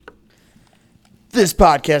This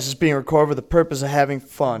podcast is being recorded for the purpose of having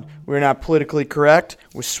fun. We're not politically correct.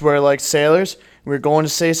 We swear like sailors. We're going to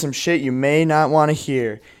say some shit you may not want to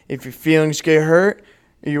hear. If your feelings get hurt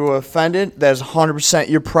or you were offended, that is 100%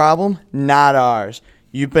 your problem, not ours.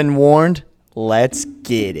 You've been warned. Let's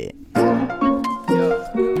get it.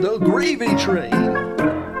 The gravy train.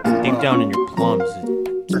 Deep down in your plums,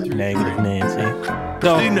 negative Nancy.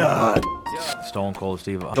 No. Stone Cold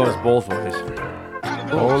Steve. Those both ways.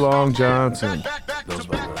 Hold on, Johnson. Those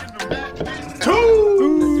both ways.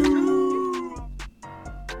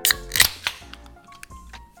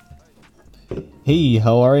 Hey,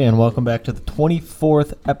 how are you? And welcome back to the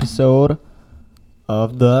 24th episode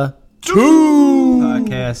of the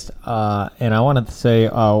podcast. And I wanted to say,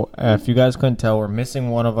 if you guys couldn't tell, we're missing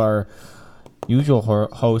one of our usual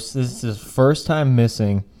hosts. This is his first time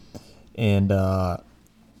missing in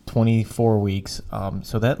 24 weeks.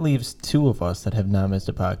 So that leaves two of us that have not missed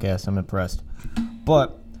a podcast. I'm impressed.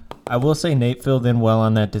 But I will say Nate filled in well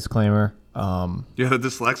on that disclaimer. You're the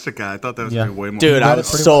dyslexic guy. I thought that was going to be way more. Dude, I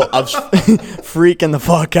was freaking the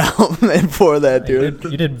fuck out for that, dude.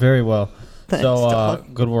 You did very well. Thanks, So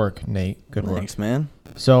good work, Nate. Good work. Thanks, man.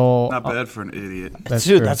 So Not bad for an idiot. that's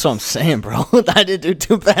Dude, true. that's what I'm saying, bro. I didn't do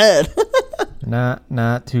too bad.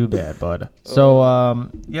 Not too bad, bud.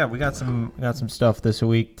 So yeah, we got some stuff this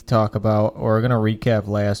week to talk about. We're gonna recap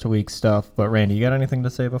last week's stuff. But Randy, you got anything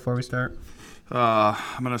to say before we start?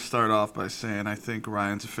 I'm going to start off by saying I think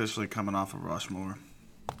Ryan's officially coming off of Rushmore.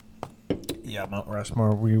 Yeah, Mount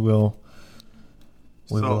Rushmore. We will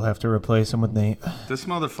have to replace him with Nate. This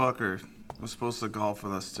motherfucker was supposed to golf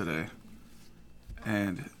with us today.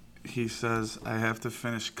 And he says I have to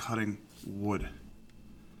finish cutting wood.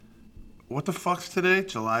 What the fuck's today?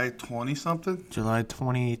 July 20-something? July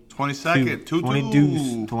 22nd.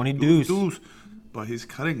 20 deuce. But he's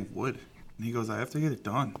cutting wood. And he goes, I have to get it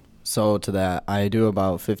done. So to that, I do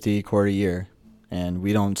about 50 cord a year, and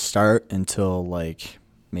we don't start until like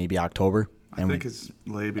maybe October. I think his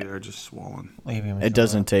labia are just swollen. It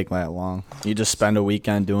doesn't take that long. You just spend a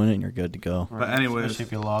weekend doing it, and you're good to go. But anyways, especially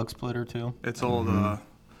if you log splitter too. it's old.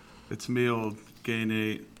 It's me, old Gay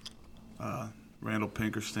Nate, Randall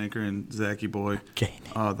Pinker Stinker, and Zachy Boy, Gay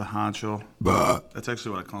Nate. the honcho. That's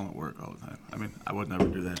actually what I call him at work all the time. I mean, I would never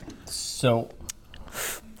do that. So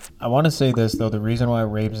I want to say this though. The reason why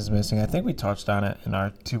Rabes is missing, I think we touched on it in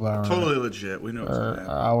our 2-hour, Totally legit. We know it's our bad.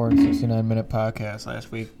 hour and 69-minute podcast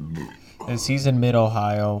last week. Is he's in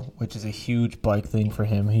Mid-Ohio, which is a huge bike thing for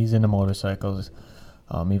him. He's into motorcycles,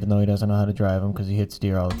 even though he doesn't know how to drive them because he hits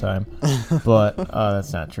deer all the time. But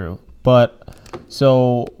that's not true. But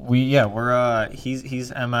so he's not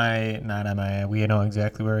MIA. We know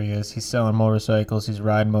exactly where he is. He's selling motorcycles. He's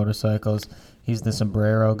riding motorcycles. He's the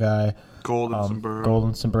sombrero guy.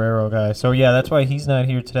 Golden sombrero guy. So yeah, that's why he's not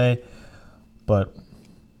here today. But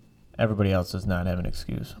everybody else does not have an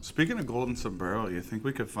excuse. Speaking of golden sombrero, you think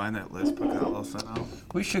we could find that list Picallo sent out?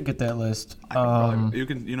 We should get that list. You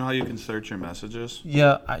know how you can search your messages?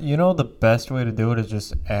 Yeah, you know the best way to do it is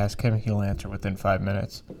just ask him. He'll answer within 5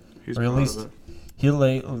 minutes. He's Or at proud least of it. he'll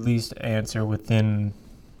at least answer within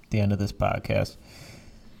the end of this podcast.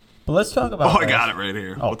 But let's talk about. Oh, I got it right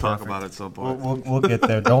here. We'll talk perfect. about it at some point. We'll get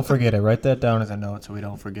there. Don't forget it. Write that down as a note so we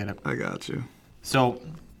don't forget it. I got you. So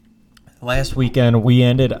last weekend we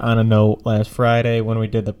ended on a note last Friday when we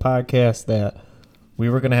did the podcast that we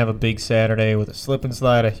were going to have a big Saturday with a slip and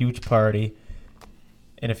slide, a huge party.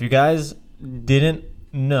 And if you guys didn't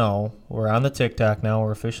know, we're on the TikTok now.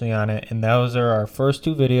 We're officially on it. And those are our first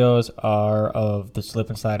two videos are of the slip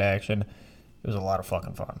and slide action. It was a lot of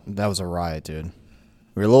fucking fun. That was a riot, dude.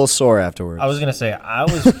 We were a little sore afterwards. I was going to say, I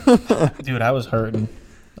was hurting.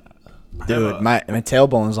 Dude, my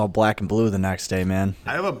tailbone was all black and blue the next day, man.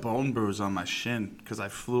 I have a bone bruise on my shin because I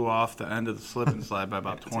flew off the end of the slip and slide by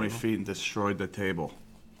about 20 feet and destroyed the table.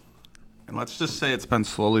 And let's just say it's been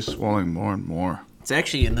slowly swelling more and more. It's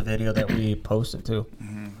actually in the video that we posted, too.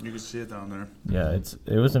 Mm-hmm. You can see it down there. Yeah,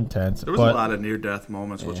 it was intense. There was a lot of near-death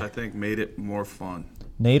moments, which I think made it more fun.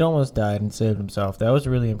 Nate almost died and saved himself. That was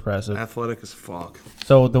really impressive. Athletic as fuck.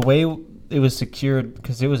 So the way it was secured,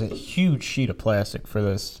 because it was a huge sheet of plastic for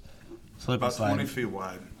this slip and About slide. 20 feet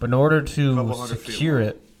wide. But in order to Couple hundred feet secure long.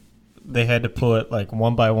 it, they had to put like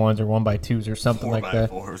 1x1s or 1x2s or something like that.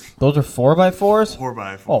 4x4s. Those are 4x4s?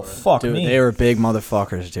 4x4. Oh, fuck Dude, me. they were big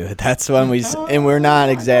motherfuckers, dude. That's when and we're not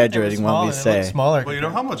exaggerating when we say. Smaller. Well, you know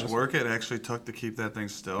how much work it actually took to keep that thing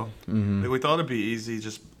still? Mm-hmm. Like, we thought it'd be easy,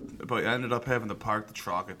 but I ended up having to park the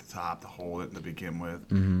truck at the top to hold it to begin with.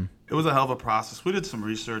 Mm-hmm. It was a hell of a process. We did some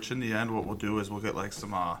research. In the end, what we'll do is we'll get like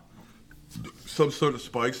some sort of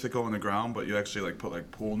spikes that go in the ground, but you actually like put like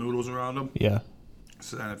pool noodles around them. Yeah.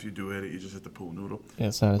 So then if you do hit it, you just hit the pool noodle. Yeah,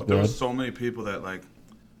 it's not as But there bad. was so many people that like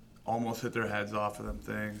almost hit their heads off of them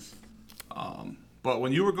things. But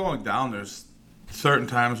when you were going down, there's certain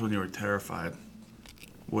times when you were terrified,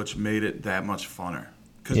 which made it that much funner.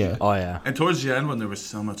 Yeah. Oh, yeah. And towards the end, when there was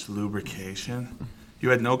so much lubrication, you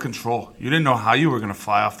had no control. You didn't know how you were going to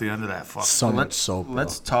fly off the end of that fuck. So much soap. bro.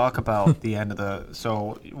 Let's talk about the end of the.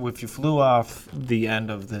 So if you flew off the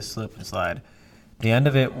end of this slip and slide, the end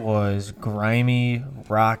of it was grimy,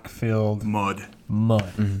 rock-filled Mud.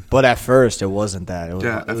 mud. But at first, it wasn't that. It was,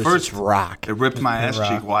 Yeah, it at was first- just rock. It ripped my ass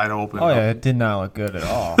rock. cheek wide open. Oh yeah, it did not look good at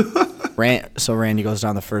all. So Randy goes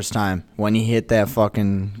down the first time. When he hit that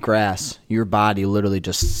fucking grass, your body literally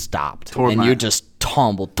just stopped. Toward and my- you just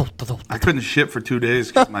tumbled. I couldn't shit for 2 days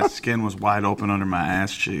because my skin was wide open under my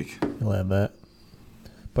ass cheek. You'll have that.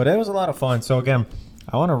 But it was a lot of fun. So again,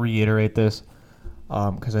 I want to reiterate this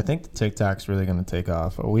because I think the TikTok's really going to take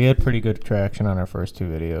off. We had pretty good traction on our first 2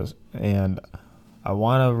 videos, and I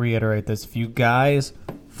want to reiterate this. If you guys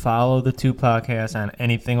follow the 2 podcasts on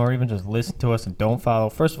anything, or even just listen to us and don't follow,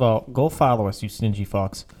 first of all, go follow us, you stingy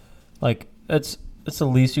fucks. Like, it's the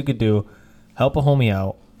least you could do. Help a homie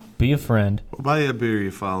out. Be a friend. We'll buy you a beer,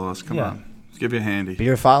 you follow us. Come Yeah. on. Let's give you a handy. Be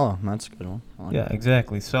your follow. That's a good one. I like Yeah, it.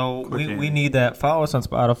 exactly. So Quick we handy. need that. Follow us on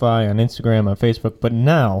Spotify, on Instagram, on Facebook. But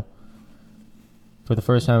now, for the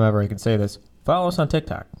first time ever, I can say this. Follow us on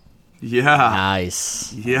TikTok. Yeah.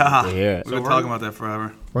 Nice. Yeah. To hear it. We've been talking about that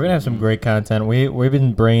forever. We're gonna have some great content. We've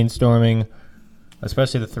been brainstorming,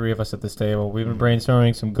 especially the 3 of us at this table. We've been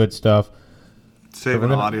brainstorming some good stuff. Saving we're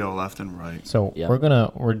gonna- audio left and right. So Yeah.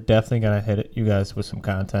 we're definitely gonna hit you guys with some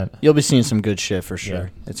content. You'll be seeing some good shit for sure.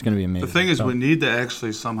 Yeah. It's going to be amazing. The thing is, So- we need to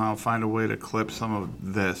actually somehow find a way to clip some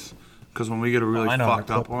of this. Because when we get a really I know how to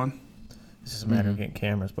fucked up clip it. one, This is a matter of getting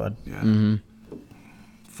cameras, bud. yeah, Mm-hmm.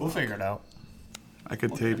 We'll figure it out. I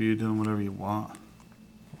could tape you doing whatever you want.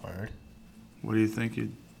 Word. What do you think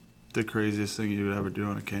the craziest thing you would ever do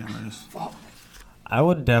on a camera is? I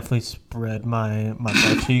would definitely spread my butt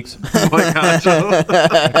cheeks. Oh my God, Joe.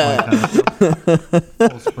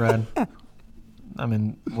 Full spread. I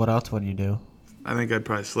mean, what else would you do? I think I'd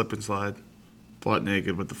probably slip and slide, butt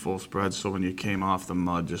naked with the full spread, so when you came off, the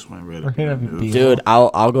mud just went right We're up gonna your be nose. beat. Dude,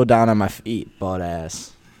 I'll go down on my feet, butt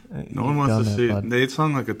ass. No one wants to see it. Nate's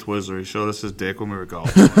hung like a Twizzler. He showed us his dick when we were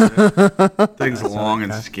golfing. Thing's long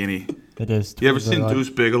and skinny. It is. You ever Twizzler seen like- Deuce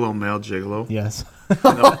Bigelow, male gigolo? Yes.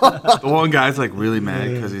 The one guy's like really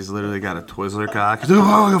mad because he's literally got a Twizzler cock. He's like,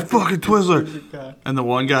 oh, like a fucking Twizzler. And the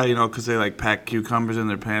one guy, because they like pack cucumbers in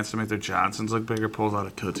their pants to make their Johnsons look bigger, pulls out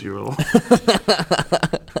a Tootsie Roll.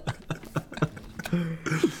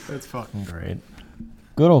 That's fucking great.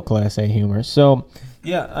 Good old Class A humor. So,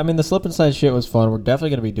 yeah, I mean, the slip and slide shit was fun. We're definitely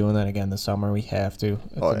going to be doing that again this summer. We have to. It's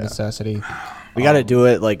Oh, a yeah. necessity. We got to do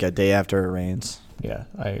it like a day after it rains. Yeah,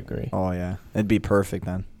 I agree. Oh, yeah. It'd be perfect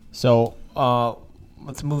then. So,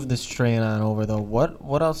 let's move this train on over, though.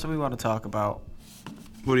 What else do we want to talk about?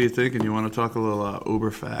 What are you thinking? You want to talk a little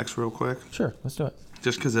Uber facts real quick? Sure, let's do it.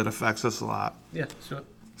 Just because it affects us a lot. Yeah, let's do it.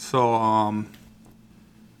 So,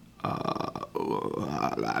 Dude,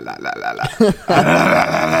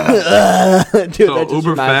 so that just Uber reminds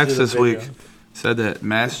me facts of the this video. week said that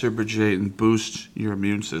masturbating boosts your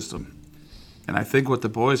immune system. And I think what the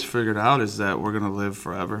boys figured out is that we're going to live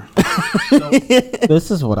forever.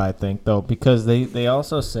 This is what I think, though, because they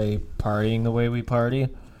also say partying the way we party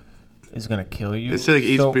is going to kill you. They say like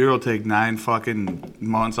each So- beer will take 9 fucking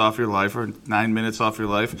months off your life or 9 minutes off your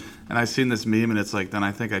life. And I seen this meme and it's like, then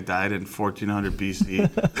I think I died in 1400 BC.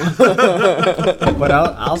 But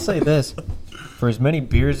I'll say this: for as many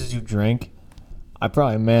beers as you drink, I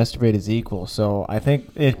probably masturbate as equal. So I think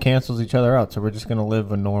it cancels each other out. So we're just gonna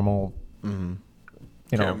live a normal, Can't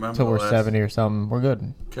till remember we're the last- 70 or something. We're good.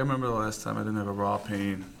 Can't remember the last time I didn't have a raw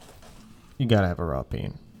pain. You gotta have a raw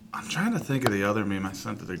peen. I'm trying to think of the other meme I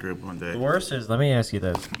sent to the group one day. The worst is, let me ask you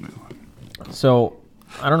this. So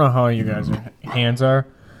I don't know how you guys' hands are,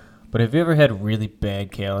 but have you ever had really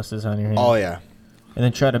bad calluses on your hands? Oh, yeah. And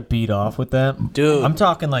then try to beat off with that? Dude. I'm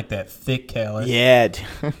talking like that thick callus. Yeah,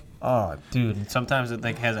 dude. Oh, dude. And sometimes it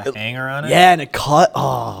like has a hanger on it. Yeah, and it cut.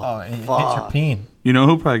 Oh, Oh, it hits fuck. your peen. You know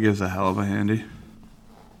who probably gives a hell of a handy?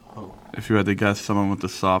 If you had to guess someone with the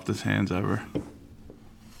softest hands ever.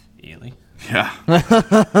 Ely. Yeah.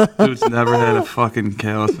 Dude's never had a fucking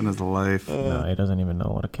callus in his life. No, he doesn't even know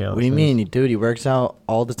what a callus is. What do you mean? Dude, he works out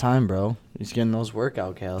all the time, bro. He's getting those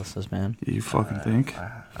workout calluses, man. You fucking think?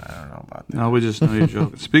 I don't know about that. No, we just know you're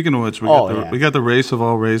joking. Speaking of which, Oh, we got the race of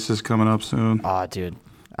all races coming up soon. Oh, dude.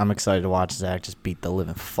 I'm excited to watch Zach just beat the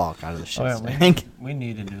living fuck out of the shit. Oh, yeah, stank. we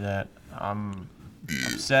need to do that. I'm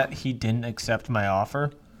upset he didn't accept my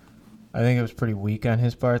offer I think it was pretty weak on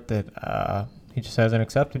his part that he just hasn't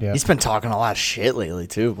accepted yet. He's been talking a lot of shit lately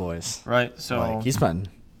too, boys. Right. So Like he's been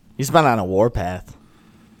on a warpath.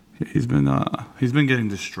 He's been getting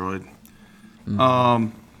destroyed.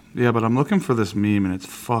 Yeah, but I'm looking for this meme and it's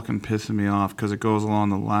fucking pissing me off because it goes along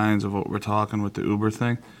the lines of what we're talking with the Uber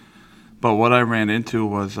thing. But what I ran into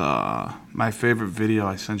was my favorite video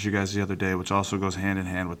I sent you guys the other day, which also goes hand in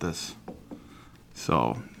hand with this.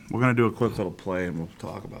 So we're gonna do a quick little play and we'll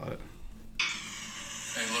talk about it.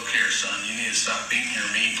 Hey, look here, son. You need to stop beating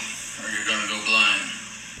your meat or you're gonna go blind.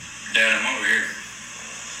 Dad, I'm over here.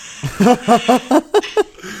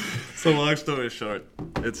 So long story short,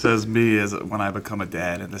 it says me as when I become a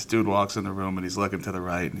dad, and this dude walks in the room and he's looking to the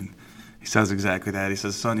right and he says exactly that. He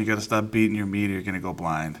says, "Son, you gotta stop beating your meat or you're gonna go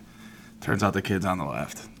blind." Turns out the kid's on the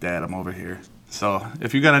left. Dad, I'm over here. So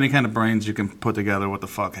if you got any kind of brains, you can put together what the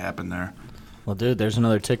fuck happened there. Well, dude, there's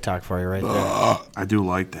another TikTok for you right there. I do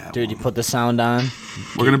like that. Dude, one. you put the sound on.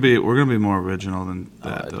 We're gonna be more original than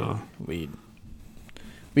that though.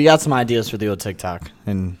 We got some ideas for the old TikTok,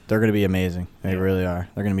 and they're gonna be amazing. They really are.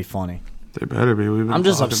 They're gonna be funny. They better be. I'm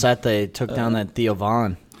just upset they took down that Theo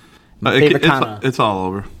Vaughn. My favorite it's all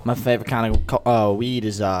over. My favorite kind of weed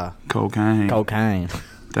is cocaine. Cocaine.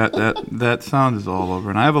 That sound is all over,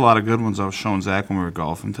 and I have a lot of good ones. I was showing Zach when we were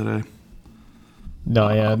golfing today. No,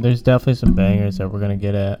 yeah, there's definitely some bangers that we're gonna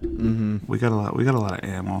get at. Mm-hmm. We got a lot of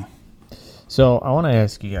ammo. So I want to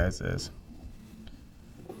ask you guys this.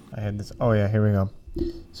 I had this. Oh yeah, here we go.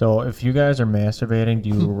 So if you guys are masturbating,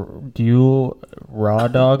 do you raw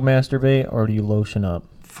dog masturbate or do you lotion up?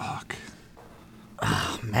 Fuck.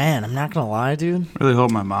 Oh, man, I'm not gonna lie, dude. Really hope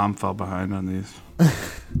my mom fell behind on these.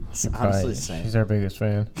 It's honestly same. She's our biggest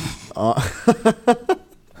fan.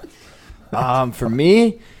 For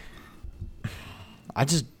me, I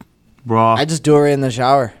just Raw. do it right in the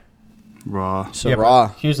shower. Raw. So raw.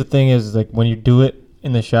 Here's the thing: is like when you do it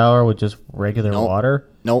in the shower with just regular water,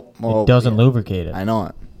 Nope. it doesn't lubricate it. I know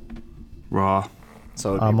it. Raw.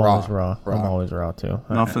 So it'd be I'm raw. always raw. I'm always raw too.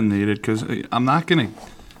 Nothing needed because I'm not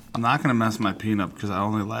gonna mess my peanut because I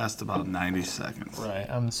only last about 90 seconds. Right,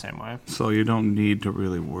 I'm the same way. So you don't need to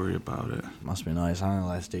really worry about it. Must be nice. I only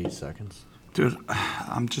last 8 seconds. Dude,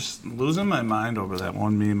 I'm just losing my mind over that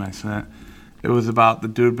one meme I sent. It was about the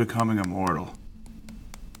dude becoming immortal.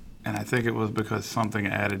 And I think it was because something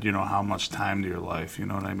added, how much time to your life, you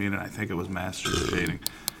know what I mean? And I think it was masturbating.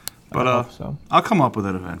 But I hope so. I'll come up with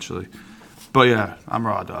it eventually. But yeah, I'm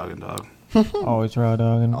raw dogging, dog. Always raw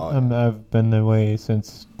dog, and I've been the way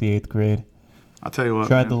since the 8th grade. I'll tell you what,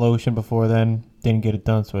 Tried man. the lotion before then, didn't get it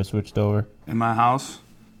done, so I switched over. In my house,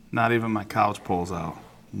 not even my couch pulls out.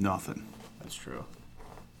 Nothing. That's true.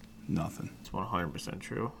 Nothing. It's 100%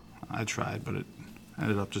 true. I tried, but it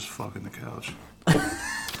ended up just fucking the couch.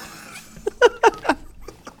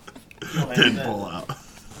 Didn't pull out.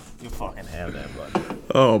 You fucking have that, bud.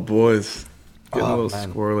 Oh, boys. Getting a little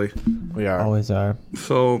man. squirrely. We are. Always are.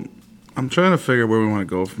 So, I'm trying to figure where we want to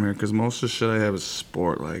go from here because most of the shit I have is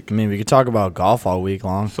sport. Like, I mean, we could talk about golf all week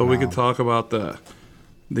long. so we could talk about the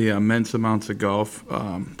immense amounts of golf.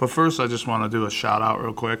 But first, I just want to do a shout out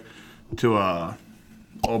real quick to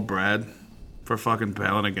old Brad for fucking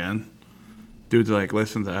bailing again. Dude's like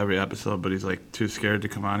listens to every episode, but he's like too scared to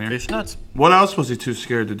come on here. It's nuts. What else was he too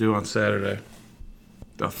scared to do on Saturday?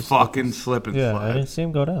 The fucking slip and Yeah, slide. I didn't see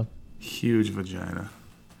him go down. Huge vagina.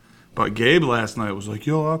 But Gabe last night was like,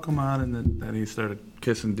 "Yo, I'll come on," and then he started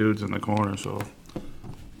kissing dudes in the corner. So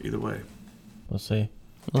either way, We'll see.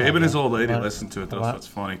 Gabe and his old lady A lot- listen to it a though, lot- so it's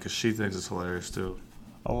funny because she thinks it's hilarious too.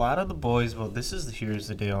 A lot of the boys, well, here's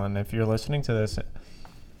the deal, and if you're listening to this,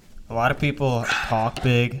 a lot of people talk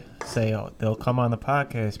big, say they'll come on the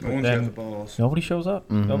podcast, but one's got the then balls. nobody shows up.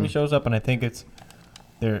 Mm-hmm. Nobody shows up, and I think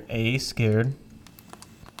they're A, scared,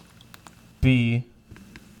 B,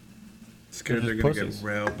 Scared They're they're just gonna pussies. get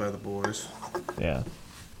railed by the boys. yeah.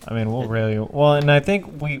 I mean, we'll really, well, and I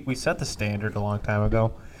think we set the standard a long time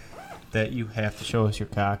ago that you have to show us your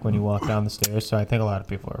cock when you walk down the stairs, so I think a lot of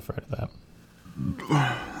people are afraid of that.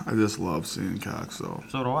 I just love seeing cocks though.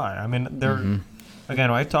 So do I. I mean, they're, again,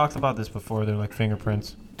 I talked about this before, they're like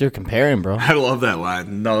fingerprints. They're comparing, bro. I love that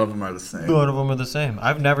line. None of them are the same. None of them are the same.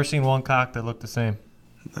 I've never seen one cock that looked the same.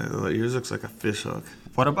 Yours looks like a fish hook.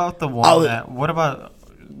 What about the one what about,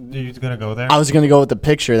 are you going to go there? I was gonna go with the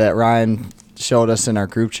picture that Ryan showed us in our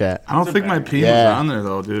group chat. I don't think my pee was Yeah. on there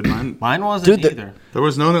though, dude. Mine wasn't Dude, either. There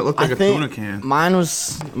was none that looked like I a think tuna can. mine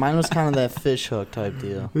was kind of that fish hook type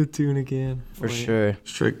deal The tuna can. for sure.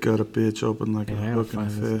 Straight gut a bitch open like a hook in a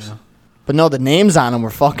fish. But no, the names on them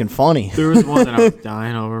were fucking funny. There was one that I was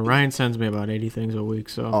dying over. Ryan sends me about 80 things a week,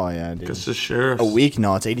 so. Oh, yeah, dude. Guess the sheriffs. A week?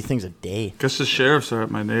 No, it's 80 things a day. Guess the sheriffs are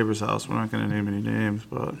at my neighbor's house. We're not going to name any names,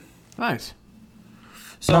 but. Nice.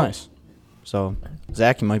 Nice. So,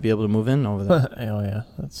 Zach, you might be able to move in over there. Oh, yeah.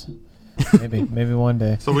 That's maybe one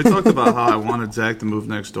day. So we talked about how I wanted Zach to move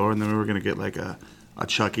next door, and then we were going to get like a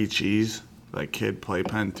Chuck E. Cheese, like kid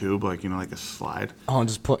playpen tube, like, like a slide. Oh, and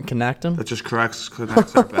just connect them? That just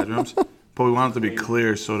connects our bedrooms. But we want it to be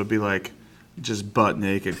clear, so it'll be like just butt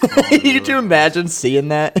naked. Could you imagine seeing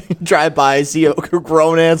that? Drive by, see a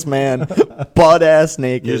grown-ass man, butt-ass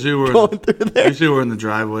naked, Usually going through there. we're in the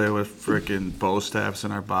driveway with freaking bow staffs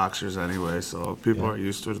in our boxers anyway, so people are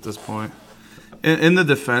used to it at this point. In the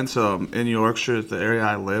defense, in Yorkshire, the area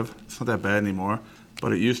I live, it's not that bad anymore.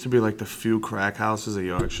 But it used to be like the few crack houses of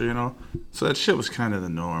Yorkshire, So that shit was kind of the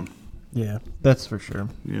norm. Yeah, that's for sure.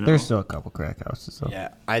 There's still a couple crack houses, though. Yeah,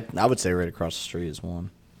 I would say right across the street is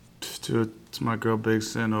one. Dude, it's my girl Big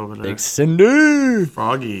Sin over there. Big Cindy!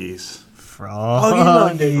 Froggies. Froggy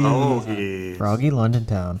London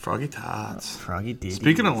Town. Froggy Tots. Froggy Diddy.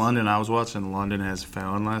 Speaking of London, I was watching London Has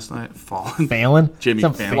Fallon last night. Fallon? Jimmy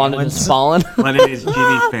Some Fallon. London is falling. My name is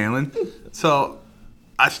Jimmy Fallon. So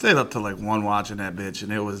I stayed up till like 1 watching that bitch,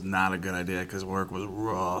 and it was not a good idea because work was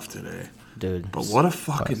rough today. Dude. But what a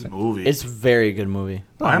fucking movie. It's a very good movie.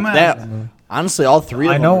 Honestly, all three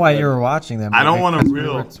of them. I know why good. you were watching them. I don't want a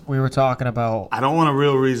real... We were talking about... I don't want a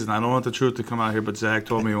real reason. I don't want the truth to come out here, but Zach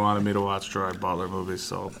told me he wanted me to watch Gerard Butler movies,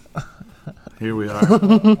 so here we are.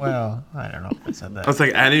 Well, I don't know if I said that. It's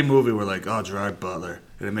like any movie we're like, oh, Gerard Butler.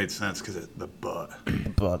 And it made sense because the butt.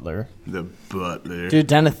 Butler. The Butler. Dude,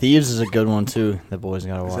 Den of Thieves is a good one, too. The boys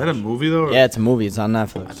got to watch. Is that a movie, though? Or? Yeah, it's a movie. It's on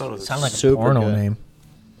Netflix. I thought it was Sound like super a porno good. name.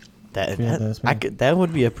 That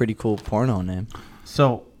would be a pretty cool porno name.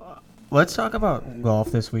 So, let's talk about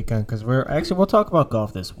golf this weekend because we'll talk about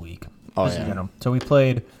golf this week. Oh, Just yeah. get 'em. So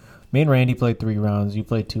me and Randy played 3 rounds. You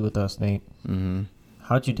played 2 with us, Nate. Mm-hmm.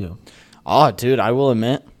 How'd you do? Oh, dude, I will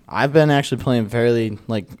admit, I've been actually playing fairly,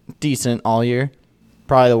 decent all year.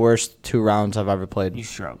 Probably the worst 2 rounds I've ever played. You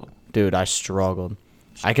struggled. Dude, I struggled.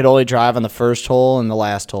 I could only drive on the first hole and the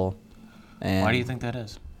last hole. And Why do you think that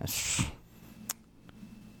is?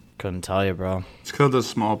 Couldn't tell you, bro. It's called the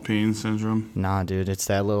small peen syndrome. Nah, dude, it's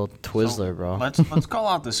that little Twizzler, bro. Let's call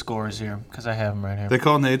out the scores here because I have them right here. They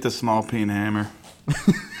call Nate the small peen hammer.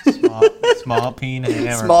 Small peen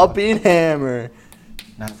hammer. Small bean hammer.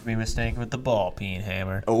 Not to be mistaken with the ball peen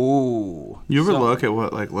hammer. Oh. You ever look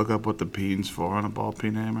up what the peen's for on a ball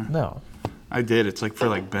peen hammer? No. I did. It's like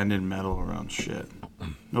for bending metal around shit.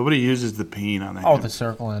 Nobody uses the peen on that. Oh, the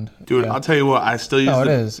circle end. Dude, Yeah. I'll tell you what. I still use. No, it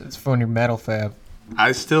is. It's for when your metal fab.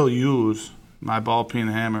 I still use my ball peen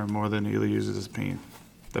hammer more than Ely uses his peen.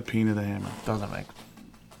 The peen of the hammer.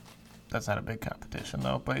 That's not a big competition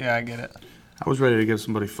though. But yeah, I get it. I was ready to give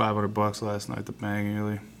somebody $500 last night to bang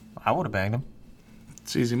Ely. I would have banged him.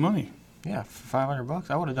 It's easy money. Yeah, for $500,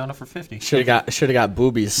 I would have done it for 50. Should have got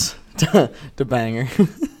boobies to bang her.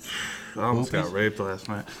 I almost got raped last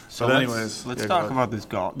night. So But let's talk about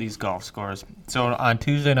these golf scores. So on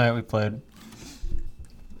Tuesday night we played.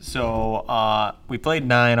 So we played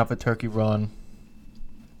 9 up at Turkey Run,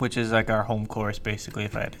 which is like our home course basically,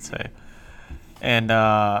 if I had to say. And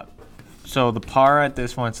so the par at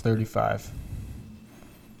this one's 35.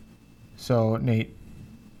 So Nate, you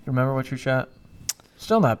remember what you shot?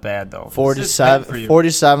 Still not bad though.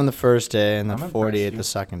 47 the first day and then I'm 48 impressed the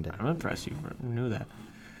second day. I'm impressed you knew that.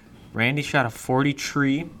 Randy shot a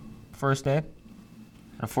 43 first day and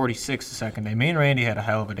a 46 the second day. Me and Randy had a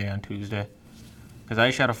hell of a day on Tuesday because I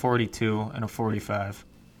shot a 42 and a 45.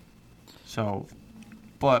 So,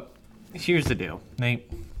 but here's the deal, Nate.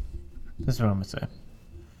 This is what I'm going to say.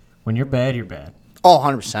 When you're bad, you're bad. Oh,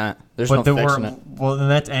 100%. There's no fixing it. Well, then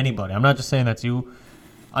that's anybody. I'm not just saying that's you.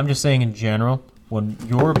 I'm just saying in general, when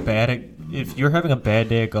you're bad if you're having a bad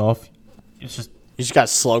day at golf, it's just You just got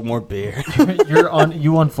to slug more beer. you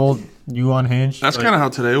unhinged. That's kind of how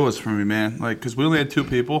today was for me, man. Because we only had 2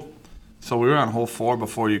 people, so we were on hole 4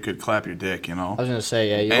 before you could clap your dick, I was going to say,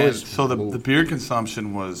 yeah, you And always so the beer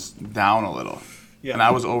consumption was down a little. Yeah. And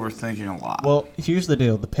I was overthinking a lot. Well, here's the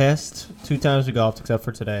deal. The past 2 times we golfed, except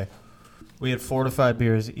for today, we had 4 to 5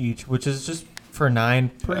 beers each, which is just for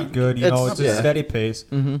 9 pretty good. It's a steady pace.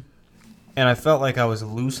 Mm-hmm. And I felt like I was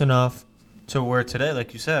loose enough to where today,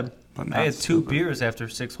 like you said, But I had 2 stupid. beers after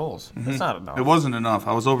 6 holes. That's not enough. It wasn't enough.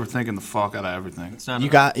 I was overthinking the fuck out of everything. It's not You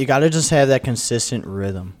enough. got to just have that consistent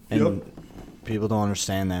rhythm. And people don't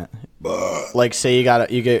understand that. like say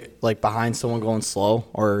you get like behind someone going slow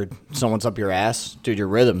or someone's up your ass, dude, your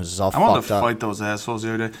rhythm is all I wanted fucked to up. fight those assholes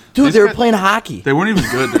the other day. Dude, they were playing hockey. They weren't even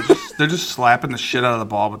good. They're just slapping the shit out of the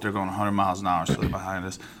ball, but they're going 100 miles an hour, so they're behind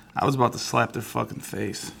us. I was about to slap their fucking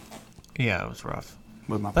face Yeah, it was rough.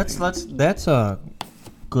 with my That's fingers. that's a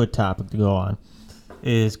good topic to go on.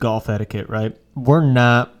 Is golf etiquette, right? We're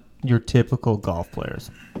not your typical golf players.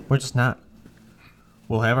 We're just not.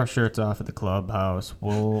 We'll have our shirts off at the clubhouse. I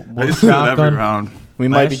We'll just do it every shotgun. round. We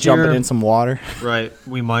might be Last jumping year- in some water. Right.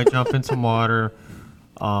 We might jump in some water.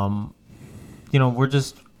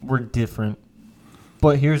 We're different.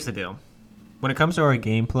 But here's the deal. When it comes to our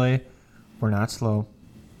gameplay, we're not slow.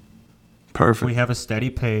 Perfect. We have a steady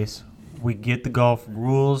pace. We get the golf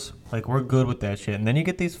rules. Like, we're good with that shit. And then you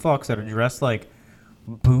get these fucks that are dressed like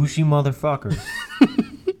bougie motherfuckers.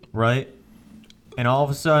 Right? And all of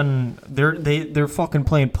a sudden, they're fucking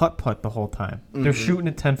playing putt-putt the whole time. They're shooting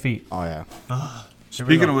at 10 feet. Oh yeah.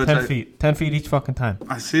 Speaking of which, 10 feet. 10 feet each fucking time.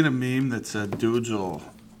 I seen a meme that said dudes will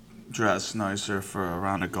dress nicer for a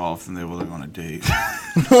round of golf than they will on a date.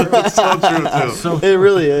 That's so true, too. So, It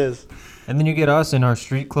really is. and then you get us in our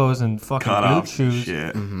street clothes and fucking Cut boot off shoes.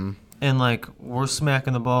 shit. And, like, we're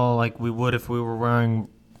smacking the ball like we would if we were wearing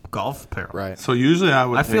golf apparel. Right. So usually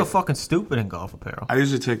I feel fucking stupid in golf apparel. I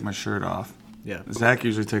usually take my shirt off. Yeah. Zach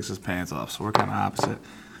usually takes his pants off, so we're kind of opposite.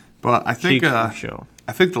 But I think show.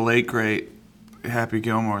 I think the late great Happy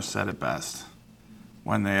Gilmore said it best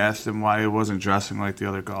when they asked him why he wasn't dressing like the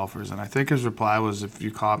other golfers, and I think his reply was, "If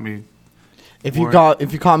you caught me, If you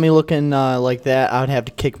caught me looking like that, I would have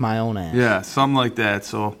to kick my own ass. yeah, something like that."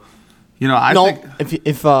 So, I No, think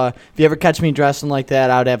if you ever catch me dressing like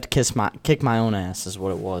that, I would have to kick my own ass. Is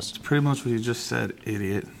what it was. pretty much what you just said,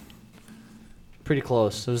 idiot. Pretty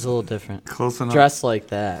close. It was a little different. Close enough. Dressed like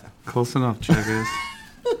that. Close enough, jackass.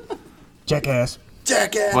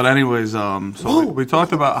 Jackass. But anyways, so we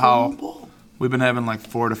talked about how we've been having like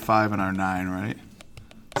 4 to 5 in our 9, right?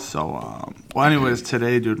 So, anyways,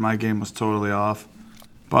 today, dude, my game was totally off.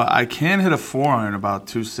 But I can hit a 4-iron about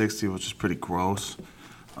 260, which is pretty gross.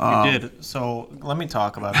 You did. So let me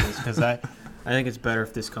talk about this because I think it's better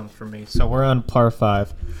if this comes from me. So we're on par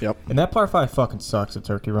 5. Yep. And that par 5 fucking sucks at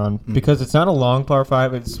Turkey Run because it's not a long par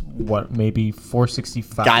 5. It's, maybe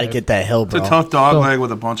 465. Gotta get that hill, It's a bro. tough dog So- leg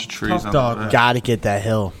with a bunch of trees Tough on dog it. leg. Gotta get that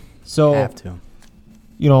hill. So, Have to.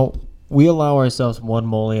 we allow ourselves one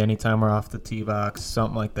molly anytime we're off the tee box,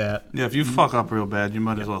 something like that. Yeah, if you fuck up real bad, you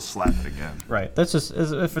might as well slap it again. Right. That's just,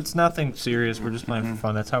 if it's nothing serious, we're just playing for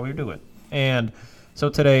fun. That's how we do it. And so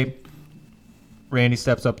today, Randy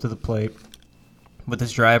steps up to the plate with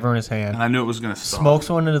his driver in his hand. And I knew it was going to stop. Smokes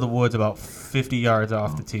one into the woods about 50 yards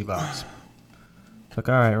off the tee box. It's like,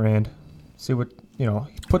 all right, Rand. See what, he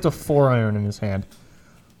puts a 4-iron in his hand.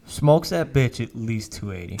 Smokes that bitch at least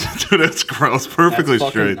 280. Dude, that's gross. Perfectly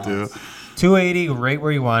That's fucking straight, nuts. too. 280, right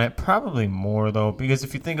where you want it. Probably more, though, because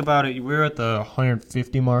if you think about it, we're at the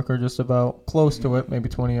 150 marker just about. Close to it, maybe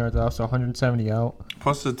 20 yards off, so 170 out.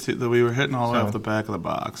 Plus, we were hitting all the way So- off the back of the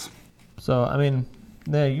box. So, I mean,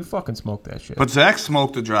 yeah, you fucking smoked that shit. But Zach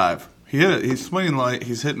smoked the drive. He hit it. He's swinging light.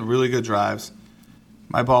 He's hitting really good drives.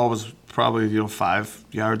 My ball was probably 5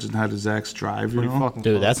 yards ahead of Zach's drive. Pretty fucking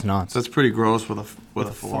Dude, close. that's nuts. So that's pretty gross with a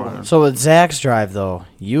 4-iron. So with Zach's drive, though,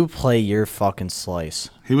 you play your fucking slice.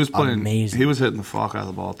 He was playing. Amazing. He was hitting the fuck out of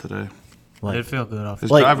the ball today. I did feel good off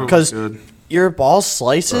His it. Like, driver was 'cause- good. Your ball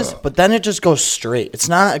slices, but then it just goes straight. It's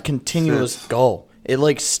not a continuous Sits. go.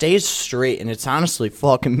 It stays straight, and it's honestly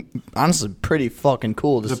pretty fucking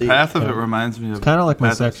cool to The see. path of it reminds me of kinda like my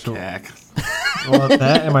path of sexual- cack. Well,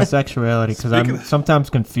 that and my sexuality, because I'm sometimes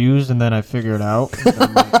confused and then I figure it out.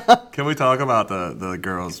 Can we talk about the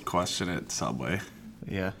girl's question at Subway?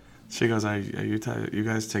 Yeah. She goes, "Are you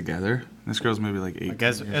guys together?" And this girl's maybe like 18. I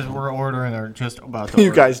guess as we're ordering or just about to You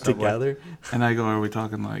order guys Subway. together? And I go, "Are we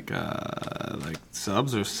talking like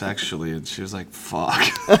subs or sexually?" And she was like, "Fuck."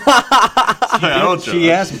 I don't She judge.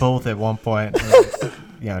 asked both at one point.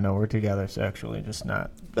 Yeah, no, we're together sexually, just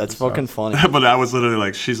not. That's fucking funny. But I was literally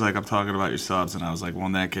like, she's like, "I'm talking about your subs," and I was like, "Well,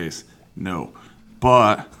 in that case, no."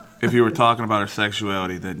 But if you were talking about her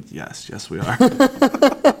sexuality, then yes, we are.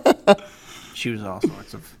 She was all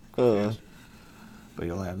sorts of. But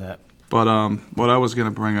you'll have that. But what I was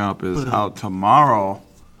gonna bring up is how tomorrow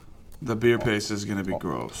the beer pace is gonna be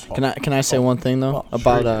gross. Can I say one thing though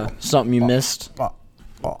about something you missed?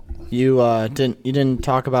 You didn't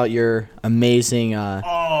talk about your amazing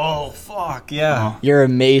Oh fuck yeah! your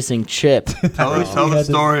amazing chip. Tell the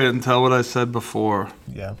story and tell what I said before.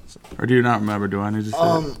 Yeah. Or do you not remember? Do I need to say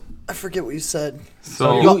it? I forget what you said.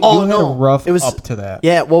 So You had a rough it was up to that.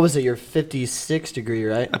 Yeah, what was it? Your 56 degree,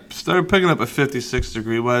 right? I started picking up a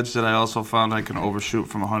 56-degree wedge that I also found I can overshoot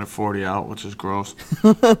from 140 out, which is gross.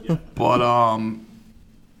 But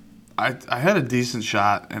I had a decent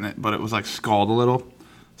shot in it, but it was like scald a little.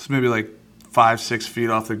 It's maybe like 5-6 feet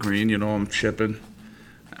off the green. You know, I'm chipping,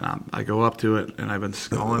 and I go up to it, and I've been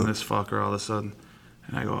sculling this fucker all of a sudden,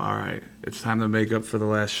 and I go, all right, it's time to make up for the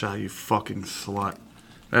last shot, you fucking slut.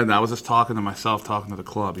 And I was just talking to myself, talking to the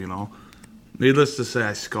club, you know. Needless to say,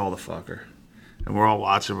 I skull the fucker. And we're all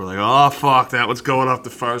watching. We're like, oh, fuck, that one's going off the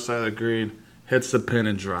far side of the green. Hits the pin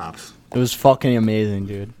and drops. It was fucking amazing,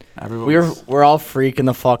 dude. Everyone We're all freaking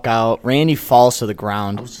the fuck out. Randy falls to the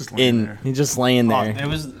ground. I was just laying there. He's just laying there. It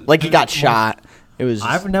was like he got shot. It was.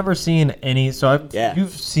 I've never seen any. So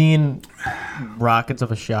you've seen rockets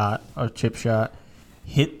of a shot, a chip shot,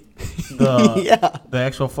 hit the the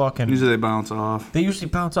actual fucking. Usually they bounce off. They usually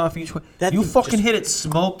bounce off each way. That You thing fucking just- hit it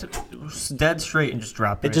smoked, dead straight, and just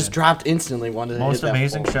dropped. It Right just in. dropped instantly. Wanted to Most hit that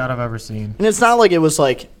amazing pole. shot I've ever seen. And it's not like it was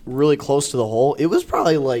like really close to the hole. It was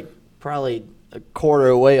probably a quarter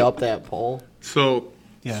away up that pole. So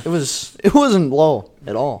It wasn't low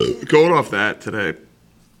at all. going off that today,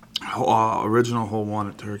 original hole 1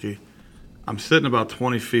 at Turkey. I'm sitting about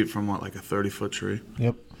 20 feet from like a 30-foot tree.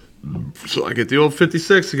 Yep. So I get the old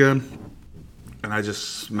 56 again, and I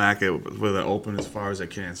just smack it with it open as far as I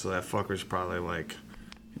can. So that fucker's probably like,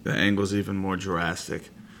 the angle's even more drastic.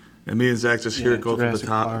 And me and Zach just hear it go through the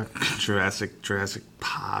top. Jurassic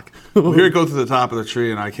Park. We hear it go through the top of the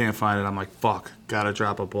tree, and I can't find it. I'm like, fuck, gotta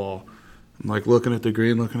drop a ball. I'm like looking at the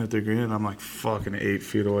green, and I'm like fucking 8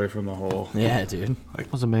 feet away from the hole. Yeah, dude.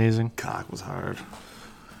 It was amazing. Cock was hard.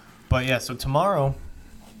 But yeah, so tomorrow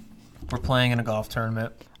we're playing in a golf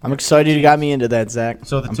tournament. I'm excited you got me into that, Zach.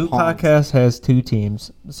 So the I'm two pumped. podcasts has 2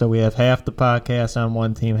 teams. So we have half the podcast on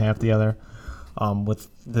one team, half the other, with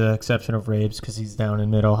the exception of Rabes because he's down in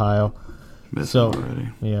mid-Ohio. Miss So him already.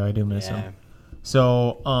 yeah, I do miss him.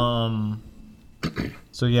 So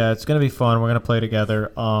so yeah, it's gonna be fun. We're gonna play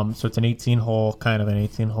together. So it's an 18-hole, kind of an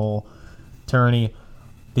 18-hole tourney.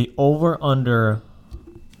 The over/under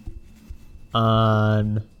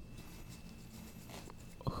on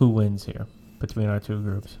who wins here between our two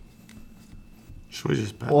groups. Should we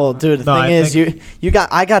just bet? Well, dude, the No, I thing is, think-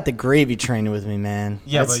 I got the gravy train with me, man.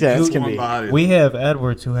 Yeah, that's, but that's you- gonna One be. body. We have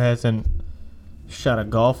Edwards who hasn't shot a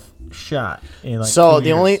golf shot in like So 2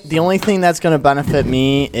 the years. only thing that's gonna benefit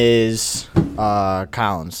me is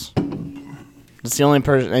Collins. That's the only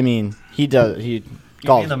person. I mean, he You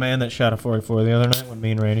golf. mean the man that shot a 44 the other night when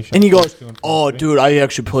me and Randy shot And he goes, 42 and "Oh, 43?" dude, I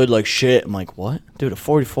actually played like shit." I'm like, "What, dude? A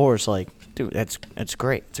 44 is like, dude, that's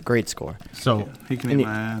great. It's a great score." So, He can and eat he-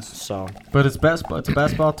 my ass. So but it's a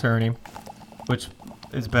basketball tourney, which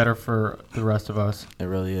is better for the rest of us. it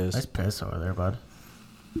really is. Nice piss over there, bud.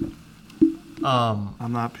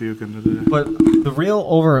 I'm not puking today. But the real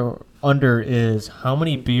over under is how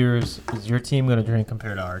many beers is your team going to drink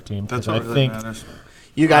compared to our team? That's 'Cause what I really think matters.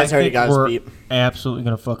 You guys I already think got us we're beat. absolutely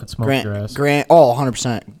going to fucking smoke your ass. Grant. Oh,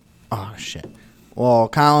 100%. Oh shit. Well,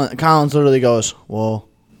 Collins literally goes, "Well,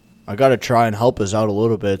 I got to try and help us out a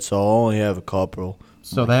little bit, so I'll only have a couple."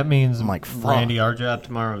 So that means, I'm like, fuck. Randy, our job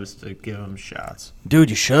tomorrow is to give him shots. Dude,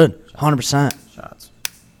 you should. 100%. Shots.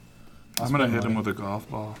 I'm gonna hit him with a golf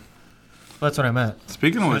ball. That's what I meant.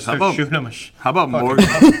 Speaking of which, how Start about shooting him Morgan?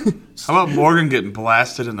 How about Morgan getting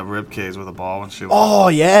blasted in the rib cage with a ball when she was? Oh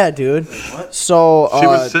yeah, dude. So She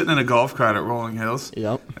was sitting in a golf cart at Rolling Hills,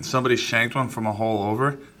 Yep. and somebody shanked one from a hole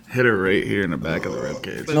over, hit her right here in the back of the rib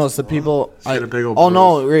cage. No, it's the people. She had a big old oh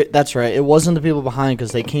no, bruise. that's right. It wasn't the people behind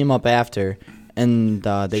because they came up after, and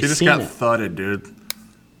they She just seen got it. thudded, dude.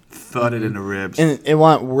 Thudded in the ribs. And it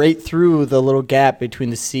went right through the little gap between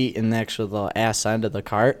the seat and the ass end of the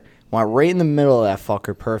cart. Went right in the middle of that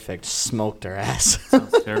fucker. Perfect. Smoked her ass.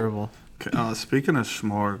 Terrible. Speaking of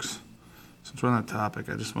schmorgs, since we're on that topic,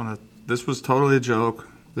 I just want to. This was totally a joke.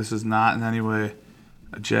 This is not in any way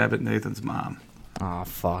a jab at Nathan's mom. Oh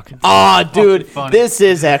fuck. Oh dude, funny. this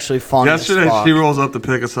is actually funny. as Yesterday, fuck. she rolls up to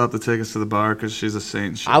pick us up to take us to the bar because she's a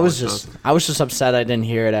saint. She I was always just upset I didn't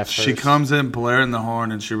hear it at does. first. She comes in blaring the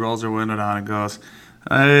horn and she rolls her window down and goes,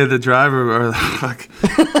 "Hey, the driver or the fuck."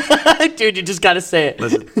 Dude, you just gotta say it.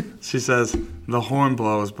 Listen, she says the horn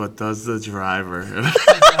blows, but does the driver?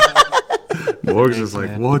 Morgan's just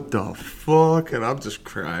like, "What the fuck?" And I'm just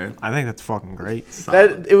crying. I think that's fucking great.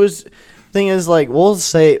 That it was. Thing is, like, we'll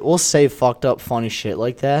say fucked up funny shit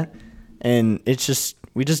like that, and it's just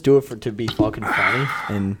we just do it to be fucking funny.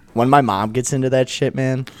 And when my mom gets into that shit,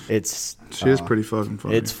 man, it's She is pretty fucking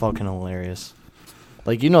funny. it's fucking hilarious.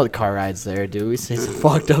 Like, you know, the car rides there, dude. We say some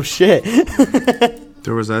fucked up shit.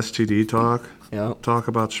 There was STD talk. Yep. Talk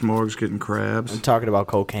about Schmorgs getting crabs. I'm talking about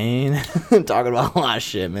cocaine. I'm talking about a lot of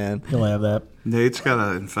shit, man. You'll have that. Nate's got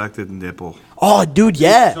an infected nipple. Oh, dude,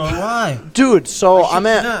 yeah. So why? Dude, so I'm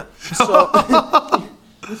at... So,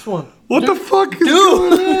 This one. What the fuck is dude,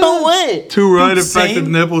 going on? no way. Two right Dude, infected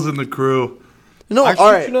same. nipples in the crew. No, I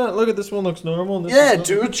all right. shit you not. Look at this one. Looks normal. This Yeah, one-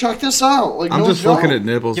 dude, check this out. Like, I'm no just joke. looking at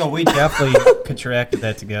nipples. Yo, we definitely contracted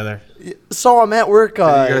that together. So I'm at work.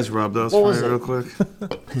 Can you guys rub those what for was me it? real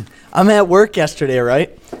quick? I'm at work yesterday,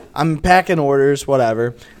 right? I'm packing orders,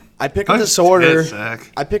 whatever. I pick up this order.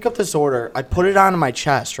 Sack. I pick up this order. I put it onto my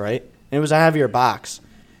chest, right? And it was a heavier box.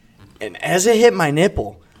 And as it hit my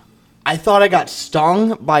nipple, I thought I got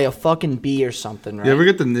stung by a fucking bee or something, right? You ever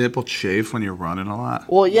get the nipple chafe when you're running a lot?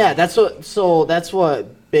 Well, yeah, that's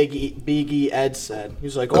what Big E Ed said.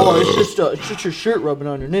 He's like, "Oh, it's just your shirt rubbing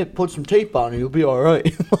on your nip. Put some tape on it, you'll be all right."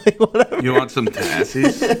 Like, whatever. You want some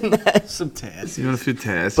tassies? Some tass. You want a few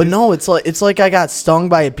tassies? But no, it's like I got stung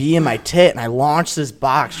by a bee in my tit, and I launched this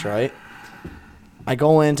box, right? I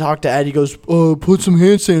go in and talk to Ed. He goes, put some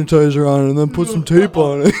hand sanitizer on it, and then put some tape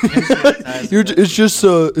on it.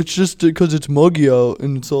 It's just because it's muggy out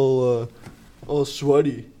and it's all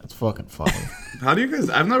sweaty. That's fucking funny. How do you guys?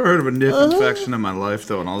 I've never heard of a nip infection in my life,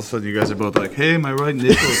 though, and all of a sudden you guys are both like, "Hey, my right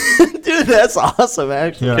nipple." Dude, that's awesome,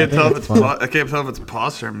 actually. Yeah, I can't I tell think if it's it's funny. I can't tell if it's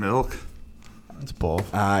pus or milk. It's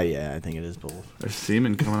both. Yeah, I think it is both. There's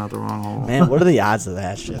semen coming out the wrrong hole. Man, what are the odds of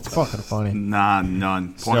that shit? It's fucking funny. Nah,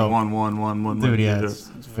 none. So- 0.1111. Dude, yeah, it's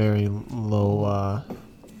very low.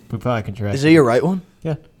 We probably contracted. Is it your right one?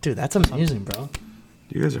 Yeah. Dude, that's amazing, bro.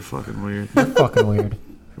 You guys are fucking weird. You're fucking weird.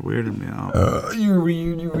 You're weirding me out. You're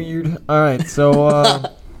weird. All right, so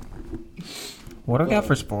what do we got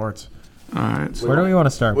for sports? All right. So Where do we want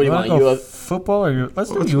to start? What do you wanna want, go Uf- football or let's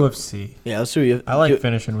do UFC? Yeah, let's do you. I like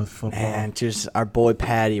finishing with football. Man, just our boy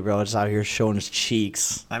Patty, bro, is out here showing his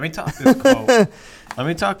cheeks. Let me talk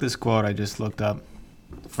this quote. I just looked up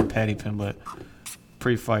for Paddy Pimblett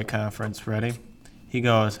pre-fight conference. Ready? He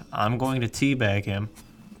goes, "I'm going to teabag him.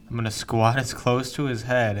 I'm going to squat as close to his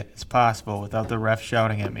head as possible without the ref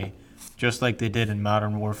shouting at me, just like they did in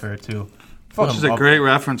Modern Warfare 2." Which is a great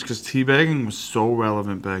reference because teabagging was so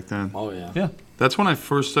relevant back then. Oh yeah. Yeah. That's when I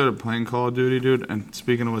first started playing Call of Duty, dude. And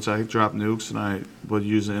speaking of which, I dropped nukes and I would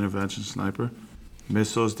use an intervention sniper.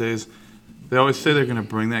 Miss those days. They always say they're gonna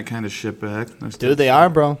bring that kind of shit back. Dude, they are,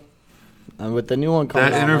 bro. And with the new one coming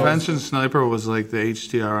That out, intervention sniper was like the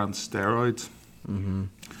HDR on steroids. Mm-hmm.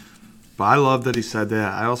 But I love that he said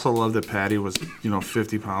that. I also love that Patty was,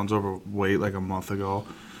 50 pounds overweight like a month ago.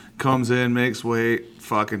 Comes in, makes weight,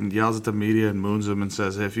 fucking yells at the media and moons them and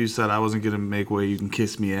says, "If you said I wasn't gonna make weight, you can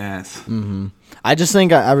kiss me ass." Mm-hmm. I just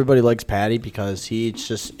think everybody likes Patty because he's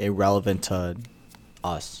just irrelevant to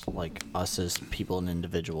us, like us as people and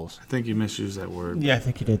individuals. I think you misused that word. Yeah, I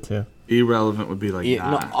think you did too. Irrelevant would be like,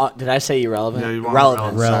 No, nah. did I say irrelevant? Yeah, you want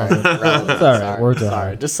relevant. relevant. Sorry. Relevant. It's all right. Sorry. Words are Sorry.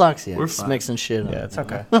 hard. Dyslexia. We're Just fine. mixing shit up. Yeah, it's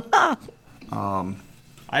okay.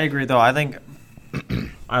 I agree, though. I think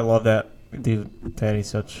I love that dude. Patty's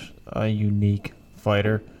such a unique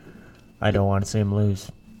fighter. I don't want to see him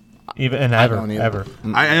lose, don't ever. either.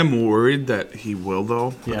 I am worried that he will,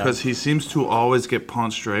 though, Yeah. because he seems to always get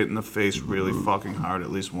punched right in the face really fucking hard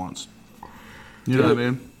at least once. You know what I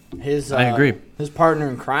mean? His, I agree. His partner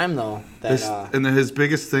in crime, though, And then his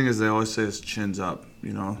biggest thing is they always say his chin's up,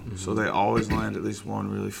 So they always land at least one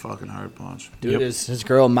really fucking hard punch. dude, his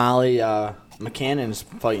girl Molly McCannon's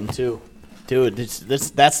fighting too. Dude,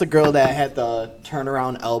 that's the girl that had the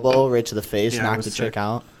turnaround elbow right to the face, Yeah, it knocked was the chick sick.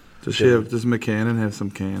 out. Does McCannon have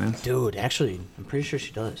some cannons? Dude, actually, I'm pretty sure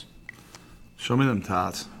she does. Show me them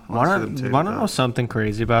tots. Want to know something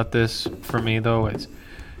crazy about this for me, though? Is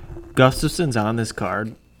Gustafson's on this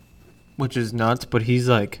card, which is nuts, but he's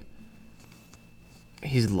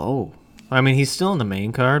low. I mean, he's still in the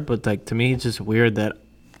main card, but to me, it's just weird that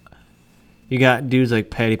you got dudes like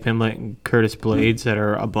Paddy Pimblett and Curtis Blades that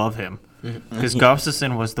are above him. Because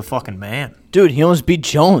Gustafson was the fucking man. Dude, he almost beat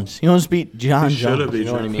Jones. He almost beat John He shoulda Jones. beat You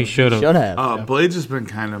know what I Jones. mean? He shoulda. Should have. Blades has been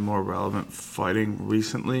kind of more relevant fighting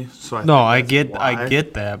recently, so I think that's I why.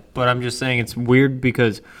 get that, but I'm just saying it's weird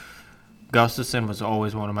because Gustafson was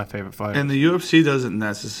always one of my favorite fighters. And the UFC doesn't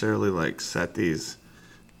necessarily set these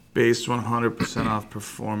based 100% off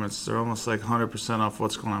performance. They're almost 100% off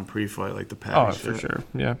what's going on pre-fight, like the Patty shit. for sure,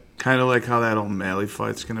 yeah. Kind of like how that O'Malley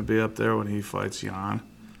fight's going to be up there when he fights Jan.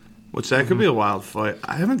 Which that could be a wild fight.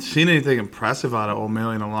 I haven't seen anything impressive out of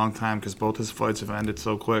O'Malley in a long time because both his fights have ended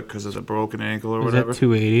so quick because of the broken ankle or Was whatever. that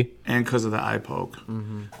 280? And because of the eye poke.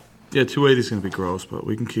 Yeah, 280 is going to be gross, but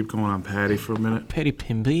we can keep going on Patty for a minute. Patty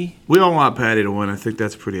Pimby. We don't want Patty to win. I think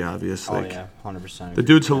that's pretty obvious. Oh, Like, yeah, 100%. the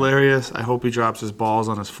dude's hilarious. I hope he drops his balls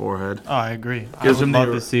on his forehead. Oh, I agree. I Gives would him love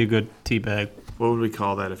the- to see a good teabag. What would we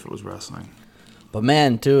call that if it was wrestling? But,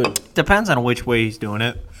 man, dude. Depends on which way he's doing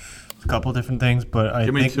it. A couple different things, but I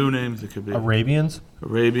Give me think 2 names it could be. Arabians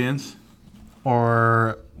Arabians.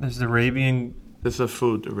 or there's the Arabian. This is a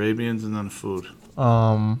food. Arabians and then food.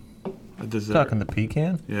 A dessert. Stuck in the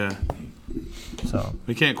pecan. Yeah. So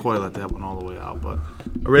We can't quite let that one all the way out, but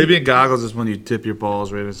Arabian goggles is when you dip your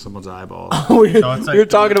balls right into someone's eyeballs. we No, it's like- were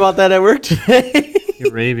talking about that at work today.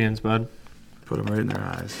 Arabians, bud. Put them right in their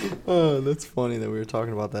eyes. Oh, that's funny that we were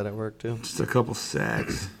talking about that at work, too. Just a couple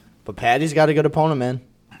sacks. But Patty's got a good opponent, man.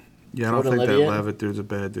 Yeah, I don't Throw to think that Levitt. Levitt dude's a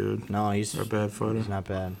bad dude. No, he's Or a bad fighter. he's not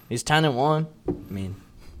bad. He's 10-1. I mean,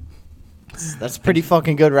 that's a pretty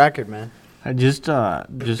fucking good record, man. I just for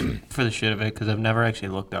the shit of it, because I've never actually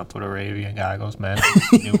looked up what Arabian goggles meant.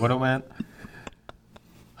 Knew what it meant.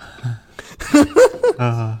 You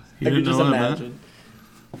I didn't could just know what it meant? imagine.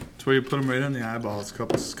 It's where you put them right in the eyeballs.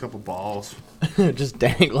 Couple balls. Just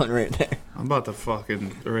dangling right there. I'm about to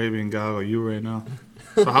fucking Arabian goggle you right now.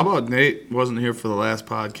 So how about Nate wasn't here for the last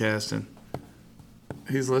podcast and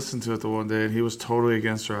he's listened to it the one day and he was totally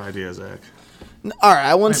against our idea, Zach. All right,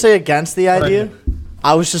 I wouldn't say against the idea.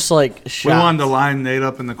 I was just like shocked. We wanted to line Nate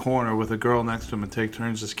up in the corner with a girl next to him and take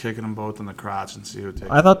turns just kicking them both in the crotch and see who takes.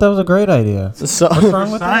 I thought that was a great idea. So,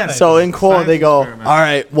 wrong with Science. so in quote, they go, all Science experiment.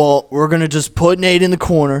 right, well, we're going to just put Nate in the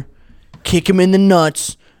corner, kick him in the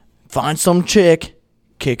nuts, find some chick,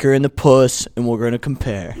 kick her in the puss, and we're going to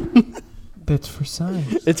compare. It's for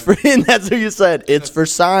science. It's for, and that's what you said. It's for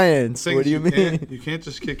science. Things What do you mean? You can't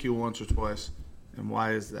just kick you once or twice. And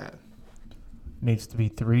why is that? Needs to be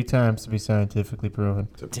 3 times to be scientifically proven.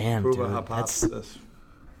 To Damn, prove dude, a hypothesis.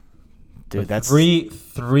 Dude, that's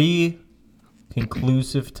Three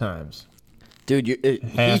conclusive times. dude. He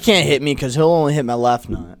Half. can't hit me because he'll only hit my left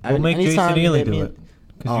nut. We'll make Anytime Jason he Ely hit do me- it.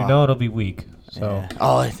 Because Oh. you know it'll be weak. So Yeah. Oh,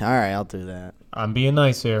 all right, I'll do that. I'm being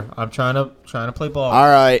nice here. I'm trying to play ball. All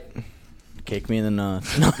right, kick me in the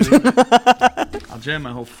nuts. No, I'll jam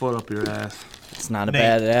my whole foot up your ass. it's not a Nate,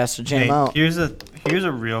 bad ass to jam Nate, out. here's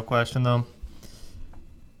a real question though.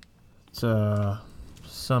 It's a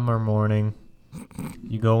summer morning.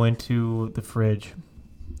 You go into the fridge,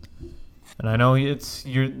 and I know you're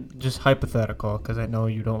just hypothetical because I know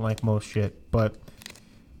you don't like most shit, but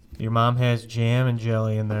your mom has jam and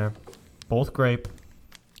jelly in there, both grape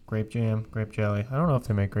jam, grape jelly. I don't know if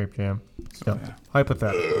they make grape jam. Still, Yeah.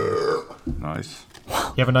 hypothetical. Nice. You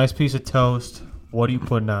have a nice piece of toast. What are you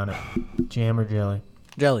putting on it? Jam or jelly?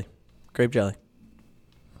 Jelly, grape jelly.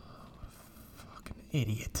 Fucking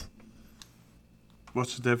idiot.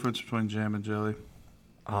 What's the difference between jam and jelly?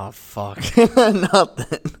 Oh fuck,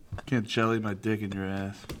 nothing. I can't jelly my dick in your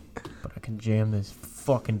ass. But I can jam this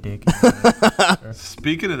fucking dick.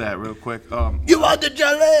 Speaking of that, real quick, You want the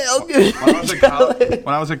jelly? Okay.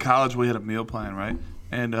 when I was in college, we had a meal plan, right?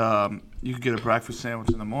 And you could get a breakfast sandwich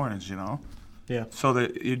in the mornings, you know. Yeah. So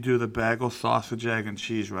that you do the bagel, sausage, egg, and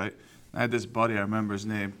cheese, right? I had this buddy. I remember his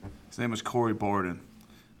name. His name was Corey Borden.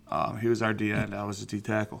 He was our D end. I was a D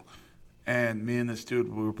tackle. And me and this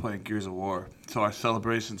dude, we were playing Gears of War. So our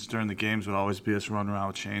celebrations during the games would always be us running around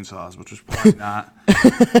with chainsaws, which was probably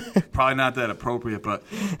not that appropriate. But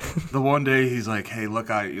the one day he's like, "Hey, look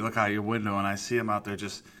out your window," and I see him out there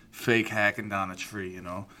just fake hacking down a tree, you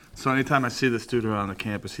know. So anytime I see this dude around the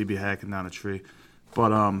campus, he'd be hacking down a tree.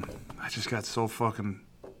 But I just got so fucking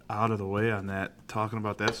out of the way on that, talking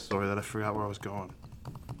about that story, that I forgot where I was going.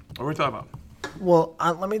 What were we talking about? Well,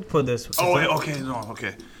 let me put this. Oh, wait,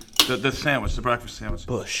 okay. The sandwich, the breakfast sandwich.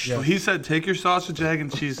 Bush. So he said, take your sausage, egg,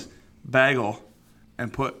 and cheese bagel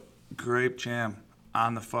and put grape jam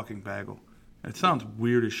on the fucking bagel. It sounds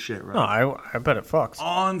weird as shit, right? No, I bet it fucks.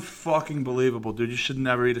 Unfucking believable, dude. You should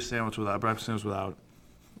never eat a breakfast sandwich without it.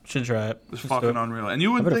 Should try it. It's fucking unreal. And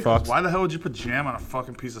you would bet it think, fucks. why the hell would you put jam on a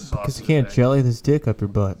fucking piece of sausage? Because you can't egg? jelly this dick up your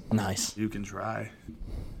butt. Nice. You can try.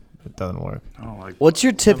 It doesn't work. I don't like What's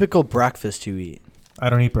your typical breakfast you eat? I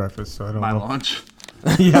don't eat breakfast, so I don't my know. lunch.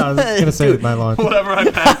 Yeah, I was gonna say my lunch. Whatever I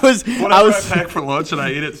pack. I was- pack for lunch, and I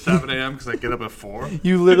eat at 7 a.m. because I get up at 4.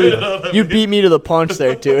 You literally, you beat me to the punch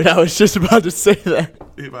there, dude. I was just about to say that.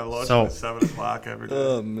 Eat my lunch So- at 7 o'clock every day.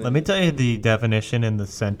 Let me tell you the definition in the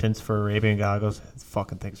sentence for Arabian goggles. I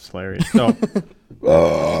fucking think it's hilarious. So,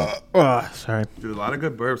 sorry. Dude, a lot of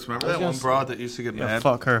good burps. Remember that one broad that used to get Yeah, mad?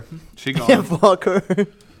 fuck her. She gone. Yeah, fuck her.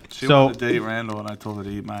 She So- wanted to date Randall, and I told her to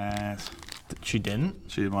eat my ass. She didn't.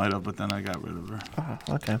 She might have, but then I got rid of her.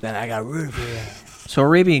 Oh, okay. Then I got rid of her. So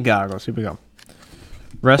Arabian goggles. Here we go.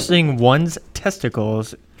 Resting one's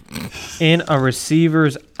testicles in a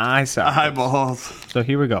receiver's eye socket. Eyeballs. So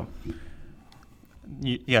here we go.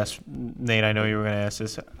 Yes, Nate, I know you were going to ask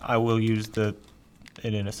this. I will use it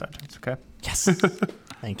in a sentence, okay? Yes.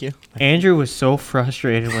 Thank you. Andrew was so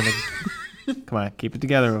frustrated when the... Come on, keep it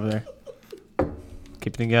together over there.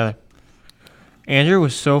 Keep it together. Andrew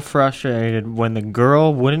was so frustrated when the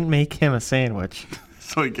girl wouldn't make him a sandwich.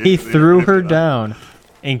 So He threw her down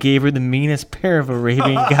and gave her the meanest pair of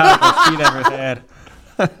Arabian goggles she'd ever had.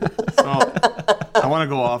 So, I want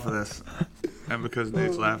to go off of this. And because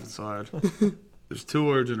Nate's laughing so hard. There's 2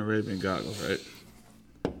 words in Arabian goggles,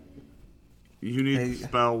 right? You need to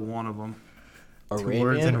spell one of them.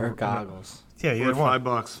 Arabian or goggles? Yeah, you Worth had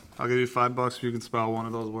one. $5. I'll give you $5 if you can spell one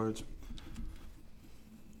of those words.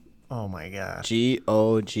 Oh, my God.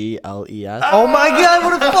 Gogles. Oh, my God,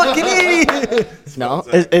 what a fucking idiot. No?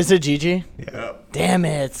 Is it Gigi? Yeah. Damn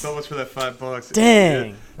it. So much for that $5.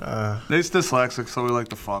 Dang. Nate's dyslexic, so we like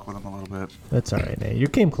to fuck with him a little bit. That's all right, Nate. You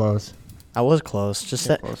came close. I was close. Just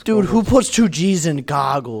that. Close. Dude, who puts 2 G's in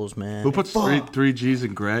goggles, man? Who puts three G's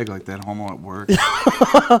in Greg like that homo at work?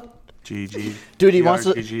 GG. Dude, he wants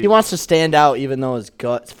GRGG. to stand out even though his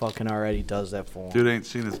guts fucking already does that for him. Dude ain't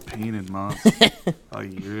seen his peen in months.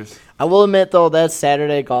 Years. I will admit though, that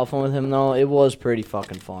Saturday golfing with him though, it was pretty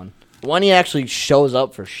fucking fun. When he actually shows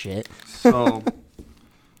up for shit. So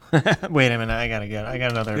Wait a minute. I got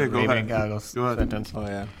another Yeah, go Arabian ahead. Goggles Go ahead. sentence. Oh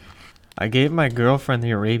yeah. I gave my girlfriend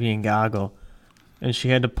the Arabian goggle, and she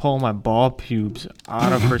had to pull my ball pubes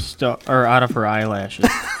out of her out of her eyelashes.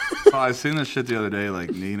 Oh, I seen this shit the other day.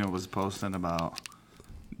 Like Nina was posting about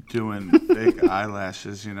doing fake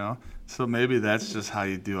eyelashes, you know. So maybe that's just how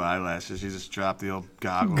you do eyelashes. You just drop the old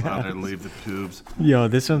goggles out there and leave the tubes. Yo,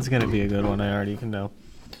 this one's gonna be a good one. I already can know.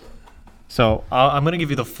 So I'm gonna give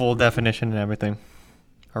you the full definition and everything.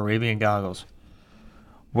 Arabian goggles.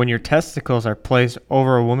 When your testicles are placed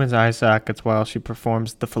over a woman's eye sockets while she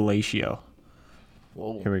performs the fellatio.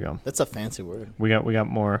 Whoa. Here we go. That's a fancy word. We got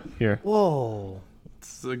more here. Whoa.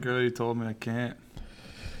 It's the girl you told me I can't.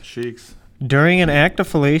 Cheeks. During an act of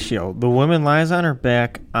fellatio, the woman lies on her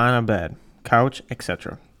back on a bed, couch,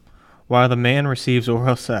 etc., while the man receives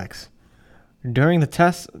oral sex. During this,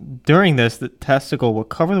 the testicle will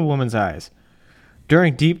cover the woman's eyes.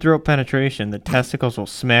 During deep throat penetration, the testicles will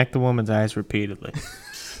smack the woman's eyes repeatedly.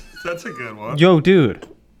 That's a good one. Yo, dude,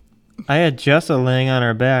 I had Jessa laying on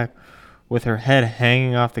her back with her head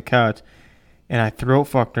hanging off the couch, and I throat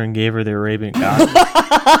fucked her and gave her the Arabian goggles.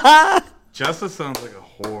 Jessa sounds like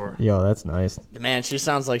a whore. Yo, that's nice. Man, she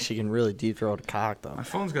sounds like she can really deep throat a cock though. My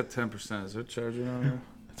phone's got 10%. Is there a charger on here?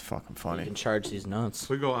 That's fucking You funny. can charge these nuts. If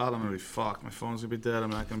we go out, I'm gonna be fucked. My phone's gonna be dead. I'm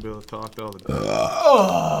not gonna be able to talk to all the time.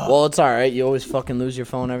 Well, it's all right. You always fucking lose your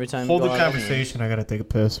phone every time. Hold you the go out. conversation. I gotta take a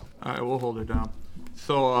piss. All right, we'll hold her down.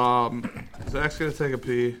 So, Zach's gonna take a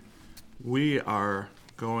pee. We are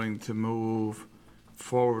going to move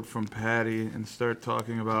forward from Patty and start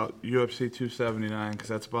talking about UFC 279 because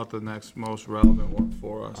that's about the next most relevant one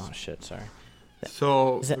for us. Oh shit, sorry.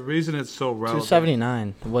 So Is that- the reason it's so relevant.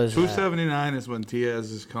 279 was. 279 is when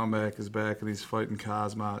Diaz's comeback is back and he's fighting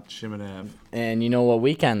Kazmat Shimanev. And you know what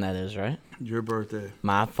weekend that is, right? Your birthday.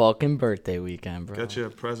 My fucking birthday weekend, bro. Got you a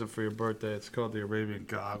present for your birthday. It's called the Arabian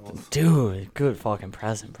Goggles. Dude, good fucking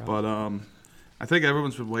present, bro. But I think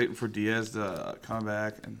everyone's been waiting for Diaz to come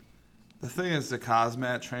back, and the thing is, the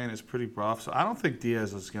Kazmat train is pretty rough, so I don't think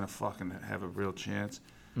Diaz is gonna fucking have a real chance.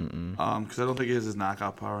 Because I don't think he has his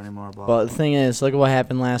knockout power anymore. But the thing is, look at what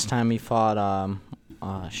happened last time he fought.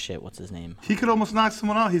 Shit, what's his name? He could almost knock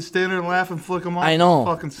someone out. He'd stand there and laugh and flick him off. I know.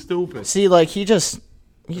 Fucking stupid. See, like he just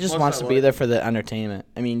What's wants that to be like? there for the entertainment.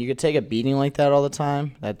 I mean, you could take a beating like that all the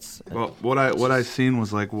time. That's Well, what I seen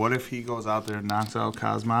was like, what if he goes out there and knocks out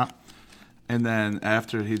Kazmat, and then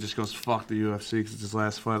after he just goes fuck the UFC because it's his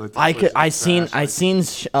last fight. Like I seen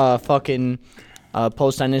fucking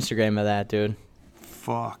post on Instagram of that dude.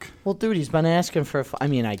 Fuck. Well, dude, he's been asking for. I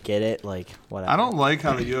mean, I get it. Like, whatever. I don't like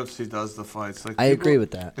how the UFC does the fights. Like I people- agree with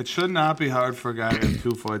that. It should not be hard for a guy to have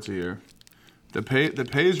 2 fights a year. The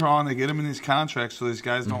pay's wrong. They get him in these contracts so these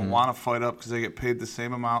guys don't want to fight up because they get paid the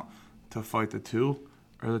same amount to fight the 2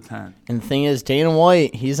 or the 10. And the thing is, Dana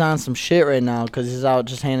White, he's on some shit right now because he's out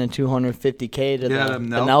just handing $250K to Yeah, the them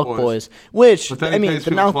Nelk Nelk boys. Which But then I he mean, pays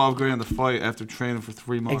the people Nelk $12,000 to fight after training for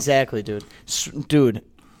 3 months. exactly, dude. Dude,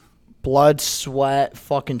 blood, sweat,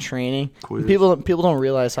 fucking training. Quiz. People don't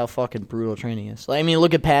realize how fucking brutal training is. Like, I mean,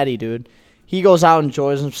 look at Patty, dude. He goes out and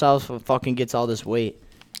enjoys himself and fucking gets all this weight.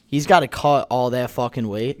 He's got to cut all that fucking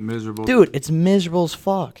weight. Miserable. Dude, it's miserable as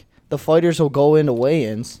fuck. The fighters will go into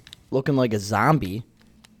weigh-ins looking like a zombie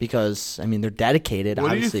because, I mean, they're dedicated. What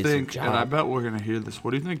do you Obviously, think, it's their and I job. bet we're going to hear this,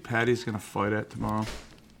 what do you think Patty's going to fight at tomorrow?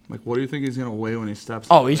 Like, what do you think he's gonna weigh when he steps?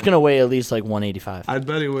 Oh, he's gonna weigh at least like 185. I'd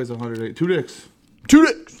bet he weighs 108. Two dicks.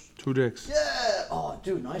 Two dicks. Yeah. Oh,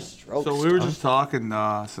 dude, nice stroke. So we were just talking,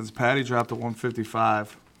 since Patty dropped to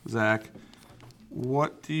 155, Zach,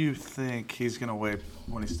 what do you think he's going to weigh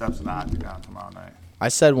when he steps in the octagon tomorrow night? I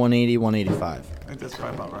said 180, 185. I think that's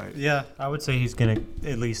probably about right. Yeah, I would say he's gonna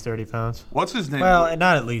at least 30 pounds. What's his name? Well,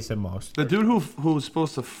 not at least, at most. The dude who was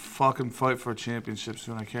supposed to fucking fight for a championship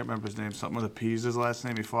soon, I can't remember his name, something with a P is his last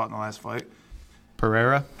name, he fought in the last fight.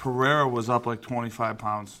 Pereira. Pereira was up like 25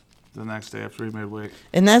 pounds the next day after he made weight.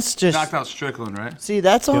 And that's just Knocked out Strickland, right? see,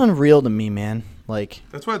 that's unreal to me, man. Like,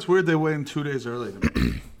 That's why it's weird they weigh in 2 days early.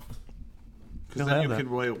 Because They'll then have you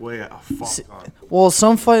that. can weigh a fuck ton. well,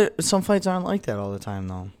 some fights aren't like that all the time,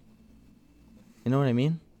 though. You know what I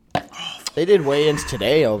mean? They did weigh-ins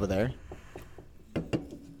today over there.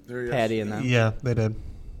 There he is. Patty and them. Yeah, they did.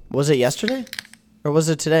 Was it yesterday, or was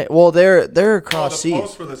it today? Well, they're Oh, across the seas.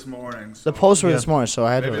 posts were this morning. The So posts were Yeah. this morning, so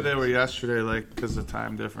I had maybe to. they were yesterday, like, because of the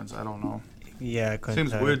time difference. I don't know. Yeah, I couldn't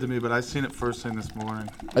Seems tell weird you. to me, but I seen it first thing this morning.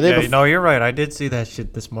 Are they Yeah, no, you're right. I did see that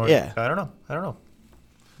shit this morning. Yeah. I don't know.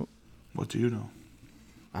 What do you know?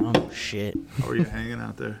 I don't know shit. How are you hanging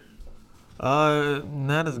out there?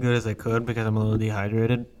 Not as good as I could because I'm a little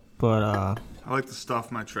dehydrated. But I like to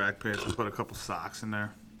stuff my track pants and put a couple socks in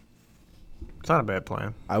there. it's not a bad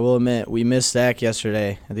plan. I will admit, we missed Zach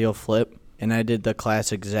yesterday at the old flip, and I did the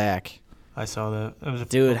classic Zach. I saw that. It was a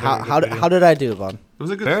Dude, very how good video. did I do, bud? It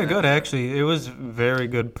was a good Very snap. good, actually. It was very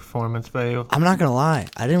good performance by you. I'm not gonna lie,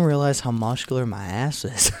 I didn't realize how muscular my ass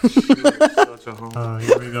is. Such a homo. Oh,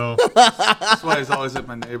 here we go. That's why he's always at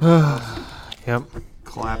my neighbor's house, Yep.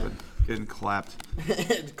 clapping, getting clapped.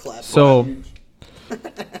 So,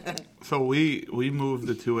 So we moved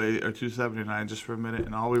the 280 or 279 just for a minute,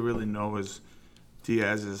 and all we really know is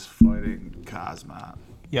Diaz is fighting Cosma.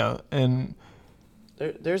 yeah, and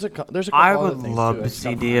there's a couple I other would things, love too. to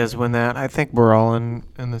see Diaz win that. I think we're all in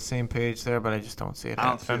the same page there, but I just don't see it I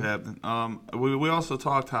don't see happening. it happening. We also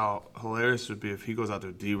talked how hilarious it would be if he goes out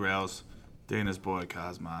there derails Dana's boy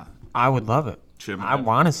Cosma. I would love it. Chim I in.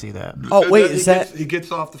 want to see that. Oh And wait, then is that? he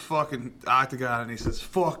gets off the fucking octagon and he says,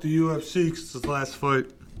 "Fuck the UFC," 'cause it's his last fight,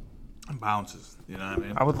 and bounces. You know what I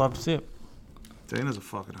mean? I would love to see it. Dana's a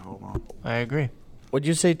fucking homo. I agree. What'd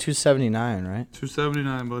you say? 279, right?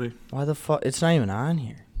 279, buddy. Why the fuck? It's not even on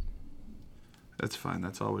here. That's fine.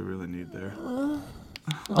 That's all we really need there.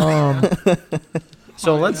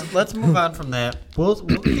 So let's move on from that. We'll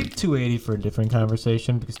keep 280 for a different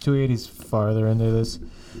conversation because 280 is farther into this.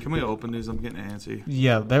 Can we open these? I'm getting antsy.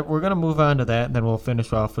 Yeah, we're gonna move on to that, and then we'll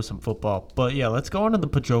finish off with some football. But yeah, let's go into the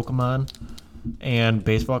Pokemon and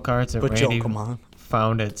baseball cards that Randy Pokemon.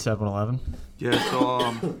 found at 7-Eleven. Yeah,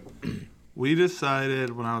 so we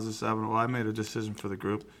decided when I was a 7, well, I made a decision for the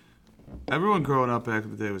group. Everyone growing up back in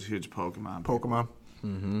the day was huge Pokemon.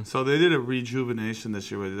 So they did a rejuvenation this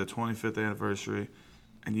year. We did the 25th anniversary,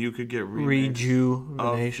 and you could get remakes of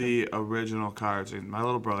Rejuvenation. the original cards. And my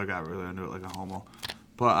little brother got really into it like a homo.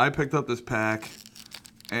 But I picked up this pack,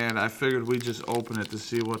 and I figured we'd just open it to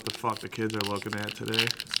see what the fuck the kids are looking at today.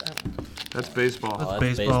 That's baseball. that's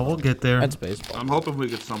Baseball, baseball. we'll get there. That's baseball. I'm hoping we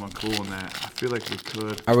get someone cool in that. I feel like we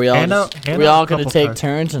could. Are we all? Hand out- Just, hand we out all a gonna couple take cards.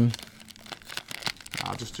 turns and.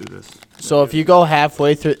 I'll just do this. So if you go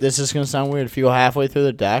halfway through, this is gonna sound weird. If you go halfway through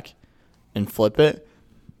the deck, and flip it,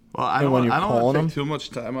 Well, I And don't, when you're I don't pulling want to them? take too much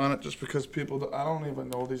time on it just because I don't even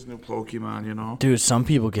know these new Pokemon, you know? dude, some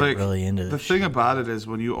people get Like, really into The this. thing about it is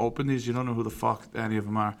when you open these, you don't know who the fuck any of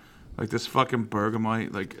them are. Like this fucking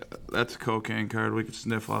Bergamite, like that's a cocaine card. We could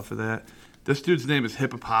sniff off of that. This dude's name is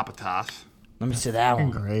Hippopotamus. Let me see that one.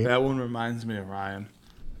 Great. That one reminds me of Ryan.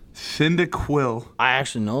 Cyndaquil. I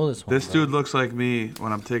actually know this one. This bro. dude looks like me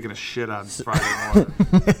when I'm taking a shit on Friday morning.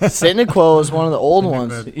 Cyndaquil is one of the old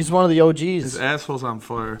ones. Cyndaquil. He's one of the His OGs. asshole's on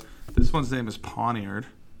fire. This one's name is Pawniard.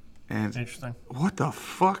 And Interesting. what the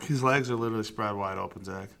fuck? His legs are literally spread wide open,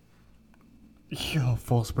 Zach. Yo,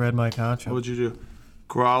 full spread my What contra. would you do?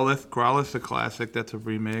 Growlithe. Growlithe's a classic. That's a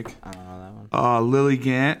remake. I don't know that one.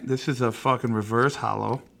 Lilligant. This is a fucking reverse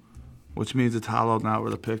hollow, which means it's hollowed not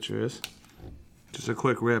where the picture is. Just a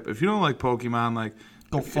quick rip. If you don't like Pokemon, like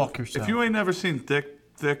Go if- fuck if, yourself. If you ain't never seen thick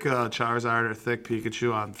Charizard or thick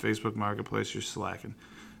Pikachu on Facebook Marketplace, you're slacking.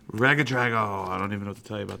 Regidrago. Oh, I don't even know what to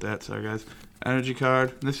tell you about that. Sorry, guys. Energy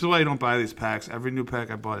card. This is why you don't buy these packs. Every new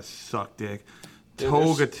pack I bought is suck dick.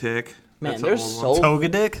 Togetic. Man, That's they're an old so one.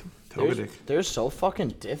 Togedick? Togetic. they're so fucking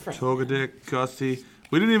different. Togetic, Gusty.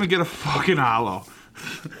 We didn't even get a fucking hollow.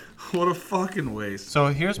 What a fucking waste. So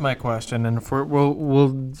here's my question, and if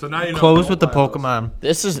we'll So now you know, close don't with the buy those. Pokemon.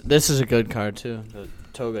 This is a good card too. The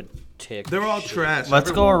tick. They're all trash.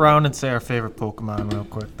 Let's go around and say our favorite Pokemon real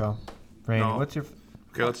quick, though. Randy, No. what's your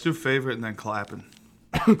Okay, let's do favorite and then clapping.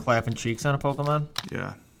 clapping cheeks on a Pokemon?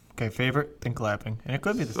 Yeah. Okay, favorite, then clapping. And it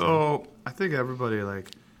could be the same. So I think everybody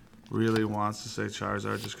really wants to say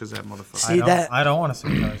Charizard just because that motherfucker. See that? I don't want to say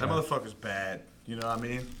That Charizard. motherfucker's bad. You know what I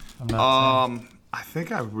mean? I'm not saying. I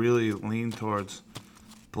think I really lean towards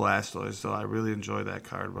Blastoise, though. I really enjoyed that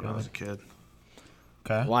card when I was a kid.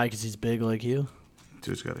 Okay. Why? Because he's big like you?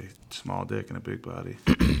 Dude's got a small dick and a big body.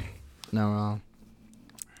 No, wrong.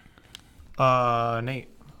 Nate,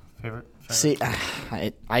 favorite? See,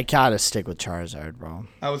 I gotta stick with Charizard, bro.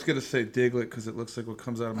 I was gonna say Diglett because it looks like what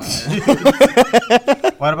comes out of my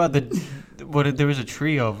head. What about there was a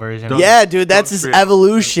trio version. Yeah, dude, that's his trip.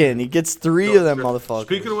 evolution. He gets 3 of them motherfuckers.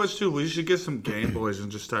 Speaking of which, too, we should get some Game Boys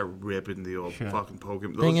and just start ripping the old fucking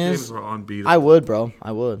Pokemon. Those Thing games is, were unbeatable. I would, bro.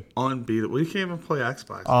 I would. Unbeatable. We can't even play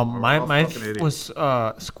Xbox. anymore. We're all My fucking idiots. was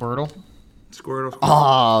Squirtle. Squirtle.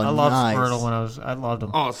 Oh, I loved nice. Squirtle when I loved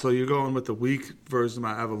him. Oh, so you're going with the weak version of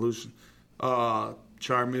my evolution.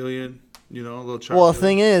 Charmeleon, a little Charmeleon. Well, the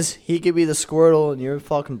thing is, he could be the Squirtle and you're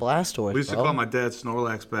fucking Blastoise, We used to bro. call my dad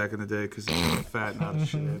Snorlax back in the day because he was fat and out of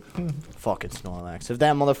shape. Fucking Snorlax. If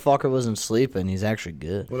that motherfucker wasn't sleeping, he's actually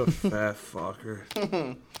good. What a fat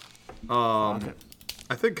fucker.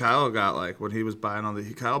 I think Kyle got when he was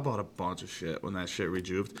buying Kyle bought a bunch of shit when that shit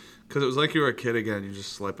rejuved. Because it was like you were a kid again, you're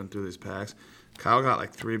just slipping through these packs. Kyle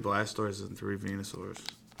got 3 Blastoises and 3 Venusaurs.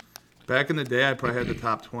 Back in the day, I probably had the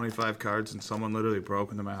top 25 cards, and someone literally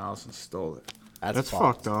broke into my house and stole it. That's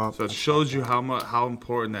fucked up. So it shows you how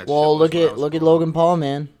important that. Well, shit was look at Logan Paul,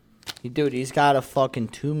 man. Dude, he's got a fucking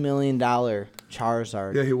 $2 million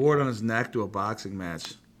Charizard. Yeah, he wore it on his neck to a boxing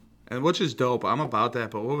match, and which is dope. I'm about that.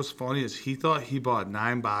 But what was funny is he thought he bought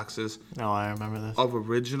 9 boxes No, I remember this. of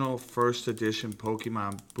original first edition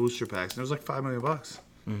Pokemon booster packs, and it was like $5 million.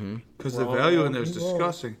 Mm-hmm. Because the value in there is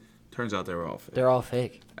disgusting. Turns out they were all fake. They're all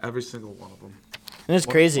fake. Every single one of them. And it's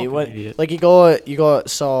crazy. fucking What idiot. you go.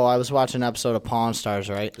 So I was watching an episode of Pawn Stars,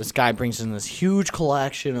 right? This guy brings in this huge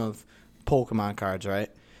collection of Pokemon cards, right?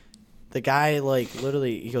 The guy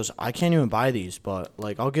literally he goes, I can't even buy these, but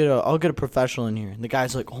I'll get a professional in here. And the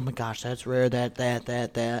guy's like, oh my gosh, that's rare.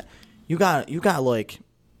 That. You got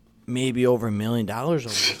maybe over $1 million over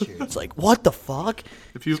this year. It's like, what the fuck?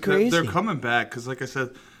 It's crazy. They're coming back because, like I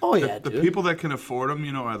said, Oh, yeah, the dude. people that can afford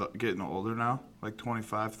them, are getting older now,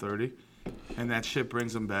 25, 30, and that shit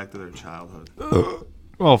brings them back to their childhood.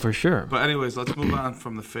 Oh, for sure. But anyways, let's move on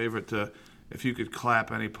from the favorite to if you could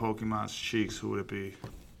clap any Pokemon's cheeks, who would it be?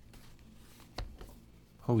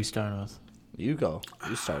 Who we starting with? You go.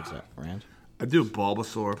 You start that, Rand. I'd do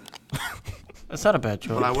Bulbasaur, That's not a bad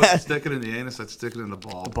choice. but I wouldn't stick it in the anus. I'd stick it in the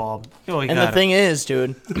ball. Bob. Oh, And the thing is,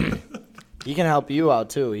 dude, he can help you out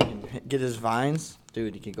too. He can get his vines,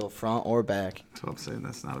 dude. He can go front or back, So I'm saying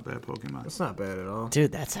that's not a bad Pokemon. That's not bad at all.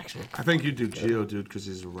 dude. That's actually I think you do Geodude because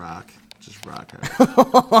he's a rock. Just rock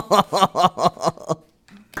hard.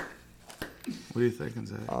 What are you thinking,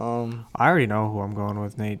 Zach? I already know who I'm going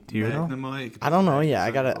with, Nate. Do you know? Magnemite. I don't know. Yeah,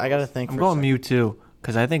 I gotta think. I'm for a going second. Mewtwo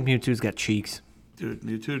because I think Mewtwo's got cheeks. Dude,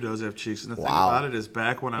 Mewtwo does have cheeks, and the thing Wow. about it is,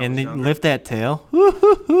 back when I And was they younger, lift that tail. Yeah.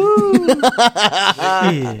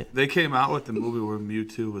 they came out with the movie where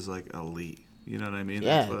Mewtwo was elite. You know what I mean?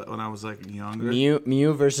 Yeah. That's what, when I was younger,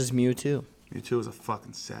 Mew versus Mewtwo. Mewtwo was a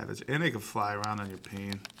fucking savage, and they could fly around on your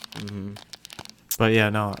peen. But yeah,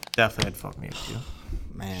 no, definitely I'd fuck Mewtwo.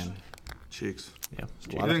 Man, Cheeks. Yeah.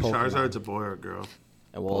 Do lot you of think Pokemon. Charizard's a boy or a girl?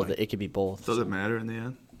 well, it could be both. Does it matter in the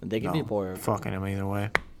end? They could be boy or Fucking him either way.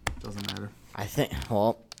 Doesn't matter. I think.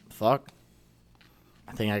 Well, fuck.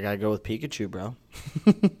 I think I gotta go with Pikachu, bro.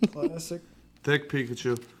 Classic. Thick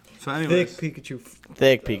Pikachu. So anyways, Pikachu.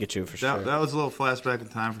 Thick Pikachu for sure. that was a little flashback in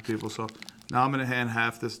time for people. So now I'm gonna hand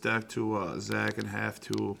half this deck to Zach and half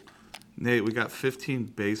to Nate. We got 15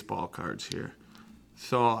 baseball cards here.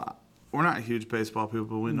 So we're not huge baseball people,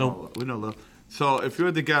 but we know we know a little. So if you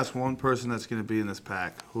had to guess one person that's gonna be in this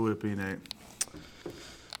pack, who would it be, Nate?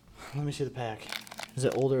 Let me see the pack. Is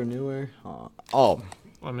it older or newer? Oh,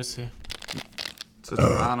 Let me see. It's a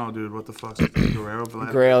Toronto dude. What the fuck's his name? Guerrero?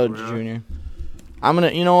 Grail Jr. I'm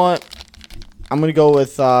gonna. You know what? I'm gonna go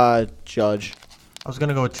with Judge. I was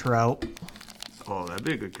gonna go with Trout. Oh, that'd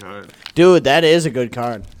be a good card. Dude, that is a good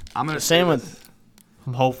card. I'm gonna Same say with- this.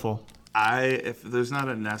 I'm hopeful. If there's not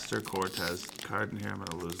a Nestor Cortez card in here, I'm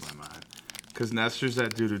gonna lose my mind. Because Nestor's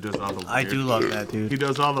that dude who does all the. I weird- do love that dude. He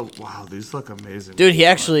does all the. Wow, these look amazing. Dude, he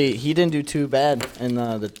didn't do too bad in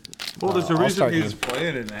the. Well, there's a All-Star reason he's game.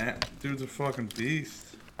 playing in that. Dude's a fucking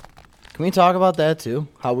beast. Can we talk about that too?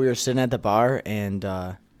 How we were sitting at the bar and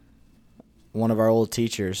one of our old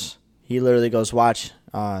teachers, he literally goes, "Watch,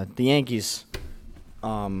 The Yankees. Here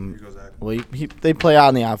goes that. Well, they play out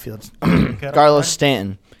in the outfield. Carlos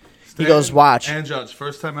Stanton. He goes, watch. And Judge.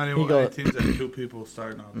 First time He any go- teams had two people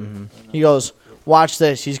starting out there. He goes, watch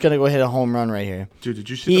this. He's going to go hit a home run right here. Dude, did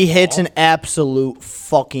you see He the hits ball? an absolute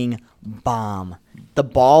fucking bomb. The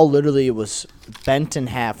ball literally was bent in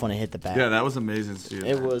half when it hit the bat. Yeah, that was amazing to see.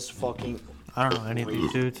 It was fucking... I don't know any of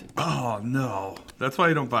these dudes. Oh, no. That's why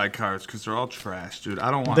you don't buy cards, because they're all trash, dude.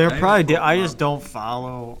 I don't want They're any probably. of them. I just don't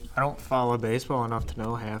follow. I don't follow baseball enough to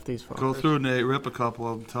know half these fuckers. Go through, Nate. Rip a couple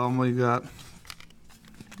of them. Tell them what you got.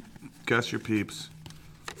 Guess your peeps.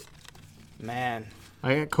 Man.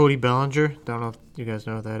 I got Cody Bellinger. Don't know if you guys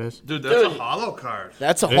know what that is. Dude, that's a hollow card.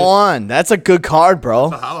 That's a... Hold on. That's a good card, bro.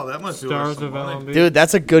 That's a hollow. That must be worth Stars some of money. LMB. Dude,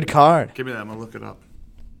 that's a good card. Give me that. I'm going to look it up.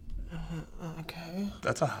 Okay.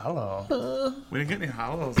 That's a hollow. We didn't get any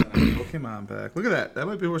hollows in our Pokemon back. Look at that. That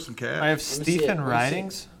might be worth some cash. I have me see it. Stephen Let me see it.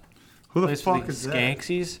 Ridings. Who the Plays fuck for the is that?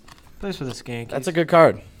 Skanksies. Plays for the Skankies. That's a good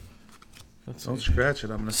card. Don't scratch it.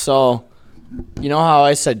 I'm going to... So, you know how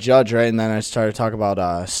I said Judge, right? And then I started talking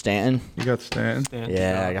about Stanton? You got Stan.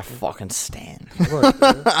 Yeah, I got fucking Stanton. I like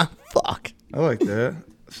that. Fuck. I like that.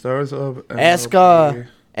 Stars of Ask, MLB.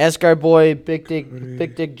 Ask our boy Big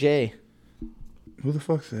Dick J. Who the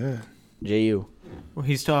fuck's that? J.U. Well,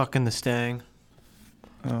 he's talking the Stang.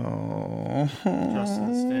 Oh.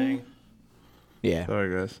 Justin Stang. Yeah.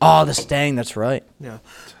 Sorry, guys. Oh, the Stang, that's right. Yeah.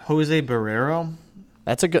 Jose Barrero.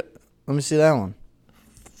 That's a good... Let me see that one.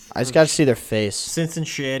 I just got to see their face.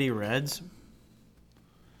 Cincinnati Reds.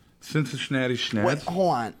 Cincinnati Wait, Schnatz.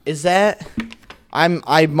 hold on. Is that...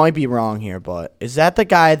 I might be wrong here, but is that the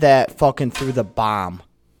guy that fucking threw the bomb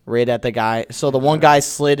right at the guy? So the one guy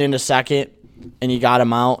slid into second, and he got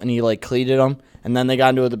him out, and he, like, cleated him, and then they got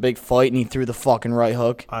into the big fight, and he threw the fucking right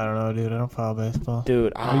hook. I don't know, dude. I don't follow baseball.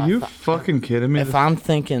 Dude, Are you fucking kidding me? if I'm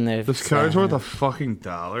thinking that... This card's worth a fucking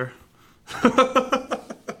 $1.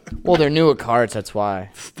 Well, they're newer cards, that's why.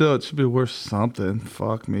 Still, it should be worth something.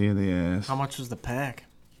 Fuck me in the ass. How much was the pack?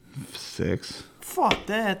 6. Fuck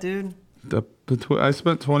that, dude. I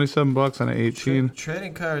spent $27 on an 18.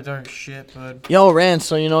 Trading cards aren't shit, bud. Yo, Rand,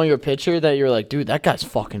 so you know your picture that you're like, dude, that guy's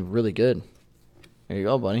fucking really good. There you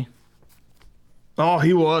go, buddy. Oh,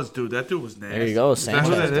 he was, dude. That dude was nasty. There you go, Is that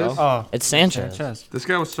who Sanchez, that is? bro. Oh, It's Sanchez. This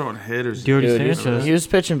guy was throwing hitters. Dude, Dude, Sanchez. he was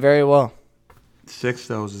pitching very well. 6,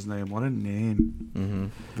 that was his name. What a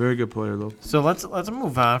name. Very good player, though. So let's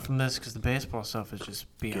move on from this because the baseball stuff is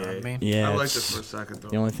just beyond me. Yeah, I like it's- this for a second, The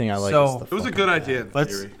though. only thing I like So- is the It was a fucking- good idea in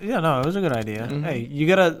Let's theory. no, it was a good idea. Hey, you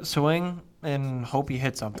gotta swing and hope you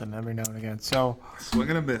hit something every now and again. So Swing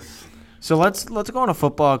and a miss. let's go into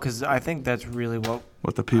football because I think that's really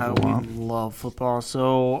What the people how want. we love football.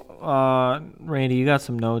 So Randy, you got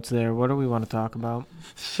some notes there. What do we want to talk about?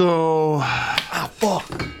 So,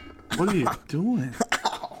 Fuck. what are you doing?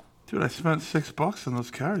 Dude, I spent $6 on those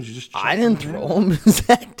cards. You just I didn't throw him.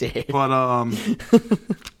 Zach did. But,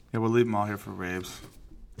 yeah, we'll leave them all here for Raves.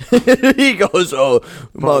 He goes, oh,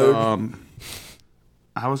 But, mother.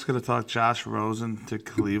 I was going to talk Josh Rosen to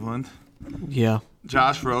Cleveland. Yeah.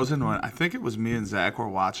 Josh Rosen, I think it was me and Zach were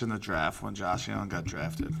watching the draft when Josh Young got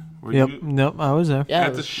drafted. Were Yep. you Nope. I was there. Yeah,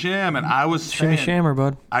 at the sham, and I was Shimmy saying, Shammer,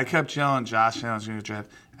 bud. I kept yelling Josh Young's going to draft.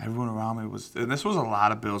 Everyone around me was, and this was a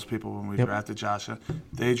lot of Bills people when we drafted Josh Young.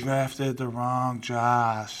 They drafted the wrong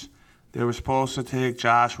Josh. They were supposed to take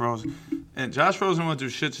Josh Rosen. And Josh Rosen went through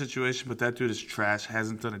a shit situation, but that dude is trash,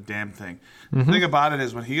 hasn't done a damn thing. The thing about it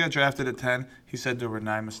is when he got drafted at 10, he said there were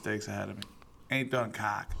 9 mistakes ahead of me. Ain't done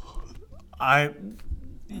cock.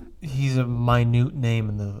 He's a minute name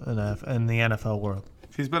in the NFL world.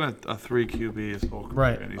 He's been a 3 QB his whole career,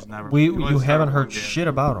 Right. and he's never. You he only haven't started heard one game. shit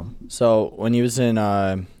about him. So when he was in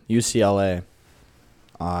UCLA,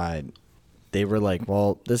 they were like,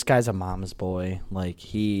 "Well, this guy's a mama's boy. Like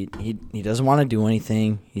he doesn't want to do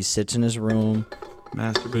anything. He sits in his room.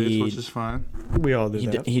 Masturbates, which is fine. We all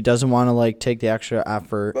do He doesn't want to like take the extra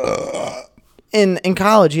effort." In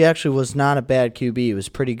college, he actually was not a bad QB. He was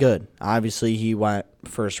pretty good. Obviously, he went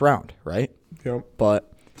first round, right? Yep. But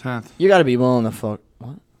 10th. you got to be willing to fuck.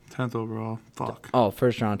 What? 10th overall. Fuck. Oh,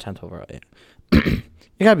 first round, 10th overall. Yeah. You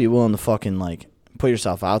got to be willing to fucking like put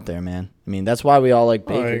yourself out there, man. I mean, that's why we all like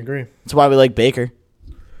Baker. I agree. That's why we like Baker.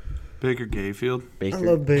 Baker Mayfield. Baker. I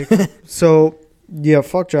love Baker. So, yeah,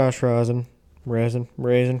 fuck Josh Rosen.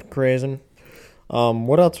 Crazen.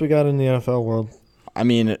 What else we got in the NFL world? I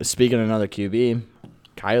mean, speaking of another QB,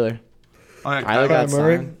 Kyler. Oh, yeah, Kyler got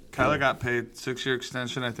Murray? signed. Kyler got paid 6-year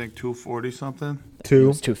extension, I think 240 something. It Two.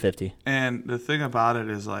 was $250. And the thing about it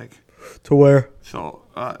is like, To where? so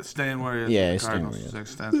staying where he is. Yeah, with he's the staying Cardinals where he is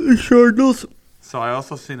extensive. Cardinals. So I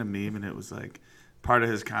also seen a meme and it was like, part of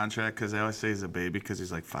his contract, because they always say he's a baby because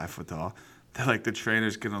he's like 5 foot tall. That like the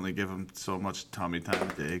trainers can only give him so much tummy time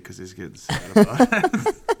a day because he's getting sad about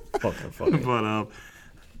it. But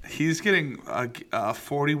he's getting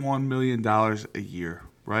 $41 million a year,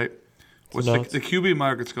 right? Which the QB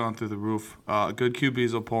market's gone through the roof. Good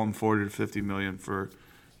QBs will pull him 40 to 50 million for,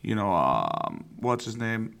 what's his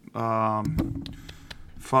name?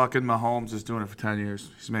 Fucking Mahomes is doing it for 10 years.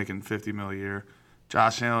 He's making $50 million a year.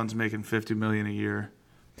 Josh Allen's making $50 million a year.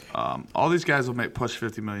 All these guys will push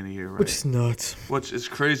 $50 million a year, right? Which is nuts. Which is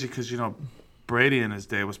crazy because Brady in his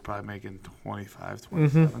day was probably making 25,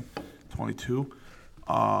 27, 22.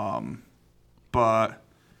 But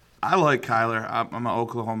I like Kyler. I'm an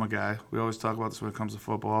Oklahoma guy. We always talk about this when it comes to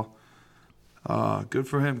football. Good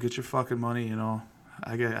for him. Get your fucking money.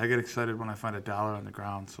 I get excited when I find $1 on the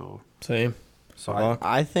ground. So same. So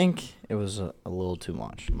I think it was a little too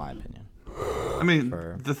much, in my opinion. I mean,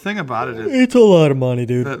 the thing about it is it's a lot of money,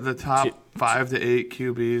 dude. The top 5 to 8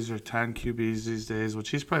 QBs or 10 QBs these days, which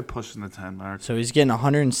he's probably pushing the 10 mark. So he's getting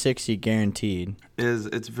 160 guaranteed.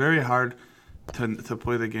 It's very hard to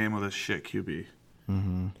play the game with a shit QB.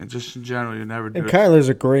 Mm-hmm. And just in general, you never do and it. Kyler's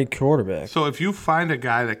a great quarterback. So if you find a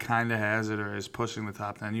guy that kind of has it or is pushing the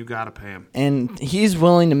top 10, you got to pay him. And he's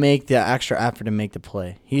willing to make the extra effort to make the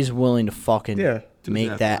play. He's willing to fucking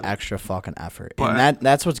make that extra fucking effort. But, and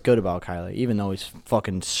that's what's good about Kyler, even though he's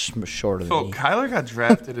fucking shorter than me. So Kyler got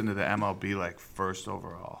drafted into the MLB like first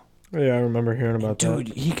overall. Yeah, I remember hearing about that. Dude,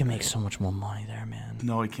 he can make so much more money there, man.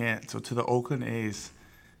 No, he can't. So to the Oakland A's,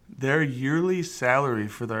 their yearly salary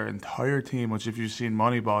for their entire team, which if you've seen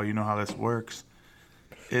Moneyball, you know how this works,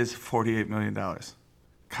 is $48 million.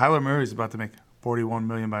 Kyler Murray's about to make $41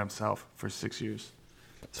 million by himself for 6 years.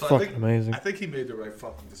 So fucking amazing. I think he made the right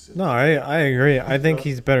fucking decision. No, I agree. I think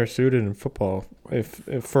he's better suited in football if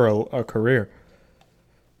for a career.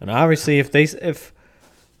 And obviously, if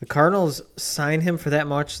the Cardinals sign him for that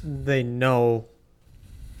much, they know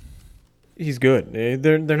he's good.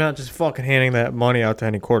 They're not just fucking handing that money out to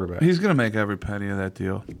any quarterback. He's gonna make every penny of that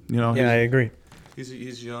deal. Yeah, I agree.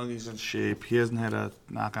 He's young. He's in shape. He hasn't had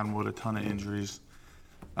knock on wood, a ton of injuries.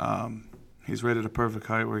 He's rated a perfect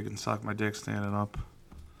height where he can suck my dick standing up.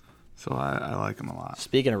 So I like him a lot.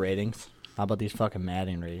 Speaking of ratings, how about these fucking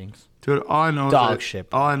Madden ratings? Dude, all I know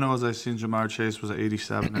is I seen Jamar Chase was at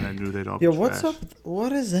 87, and I knew they'd all be what's trash. up?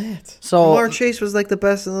 What is that? So Jamar Chase was like the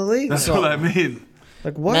best in the league. That's what I mean.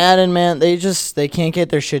 Like what? Madden, man, they can't get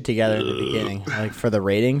their shit together in the beginning. Like for the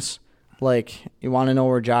ratings, like you want to know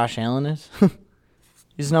where Josh Allen is?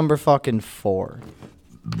 He's number fucking 4,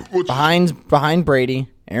 behind Brady,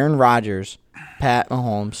 Aaron Rodgers, Pat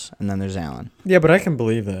Mahomes, and then there's Allen. Yeah, but I can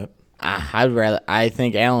believe that. I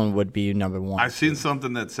think Allen would be number 1. I've seen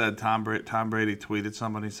something that said Tom Brady tweeted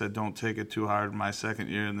somebody said, "Don't take it too hard. My second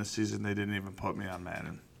year in this season, they didn't even put me on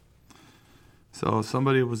Madden." So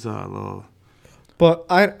somebody was a little. But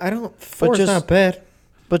I don't. 4's not bad.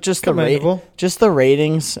 But just commendable. The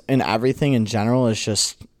ratings and everything in general is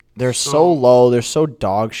just they're so low. They're so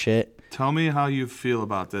dog shit. Tell me how you feel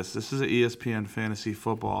about this. This is an ESPN Fantasy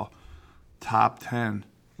Football top 10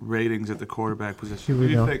 ratings at the quarterback position. Who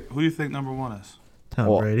do you think number 1 is?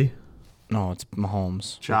 Tom Brady. No, it's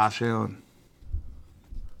Mahomes. Josh Allen.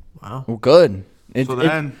 Wow. Well, good.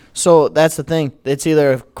 So that's the thing. It's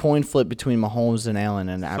either a coin flip between Mahomes and Allen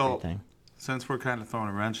and everything. Since we're kind of throwing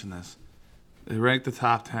a wrench in this, they ranked the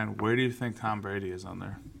top 10. Where do you think Tom Brady is on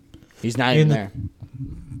there? He's not even there.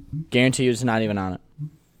 Guarantee you he's not even on it.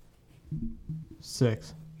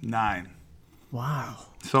 6. 9. Wow.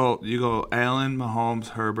 So you go Allen, Mahomes,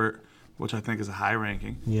 Herbert, which I think is a high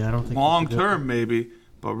ranking. Yeah, I don't think long term maybe,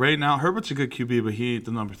 but right now Herbert's a good QB, but he ain't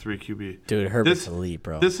the number 3 QB. Dude, Herbert's elite,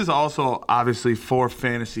 bro. This is also obviously 4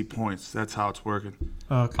 fantasy points. That's how it's working.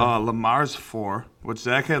 Okay. Lamar's 4, which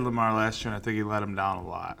Zach had Lamar last year, and I think he let him down a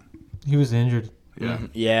lot. He was injured. Yeah.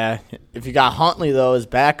 Yeah. If you got Huntley though as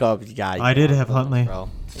backup, you got. I did have Huntley, bro.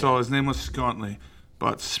 So his name was Skuntley.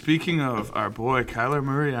 But speaking of our boy, Kyler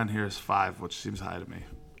Murray on here is 5, which seems high to me.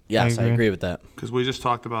 Yes, I agree with that. Because we just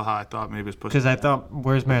talked about how I thought maybe it's pushing. Because I thought,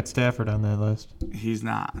 where's Matt Stafford on that list? He's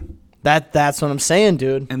not. That's what I'm saying,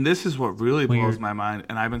 dude. And this is what really blows my mind,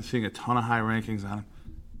 and I've been seeing a ton of high rankings on him.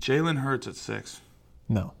 Jalen Hurts at 6.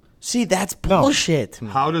 No. See, that's bullshit.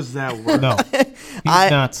 How does that work? No. He's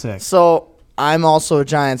not 6. So, I'm also a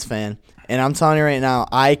Giants fan. And I'm telling you right now,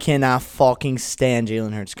 I cannot fucking stand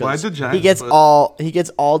Jalen Hurts. Why the Giants? He gets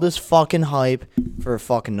all this fucking hype for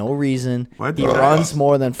fucking no reason. He runs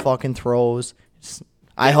more than fucking throws.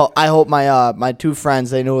 I hope my 2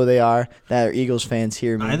 friends, they know who they are, that are Eagles fans,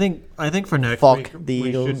 hear me. I think for next Fuck week the we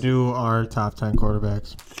Eagles. should do our top 10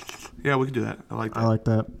 quarterbacks. Yeah, we can do that. I like that. I like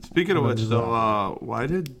that. Speaking of We'll which, do though, why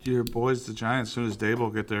did your boys, the Giants, as soon as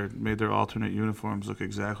Dable made their alternate uniforms look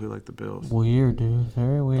exactly like the Bills? Weird, dude.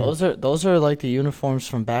 Very weird. Those are like the uniforms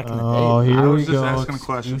from back in the Oh, day. here I we was just go. asking a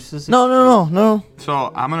question. Excuses. No.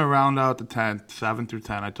 So I'm gonna round out the 10, 7 through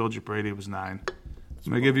 10. I told you Brady was 9. I'm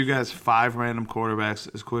gonna give you guys 5 random quarterbacks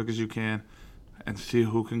as quick as you can, and see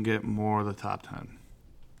who can get more of the top 10.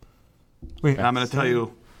 Wait, And I'm gonna tell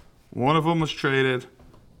you, one of them was traded.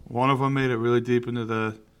 One of them made it really deep into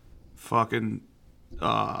the fucking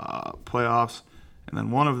playoffs, and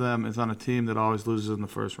then one of them is on a team that always loses in the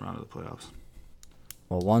first round of the playoffs.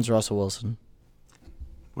 Well, one's Russell Wilson.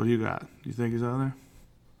 What do you got? Do you think he's out there?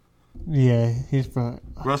 Yeah, he's probably.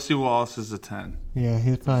 Rusty Wallace is a 10. Yeah,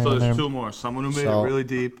 he's probably So in there's there. 2 more. Someone who made So- it really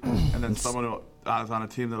deep, and then someone who is on a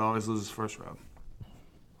team that always loses first round.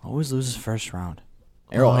 Always loses first round.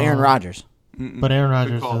 Aaron Rodgers. But Aaron Good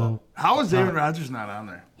Rodgers call, though. isn't. How is Aaron Rodgers not on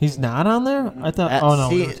there? He's not on there? I thought. Oh, no,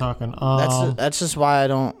 we See, were talking. That's just why I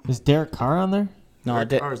don't. Is Derek Carr on there? No, I Derek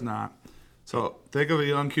did. Carr's not. So think of a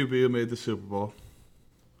young QB who made the Super Bowl,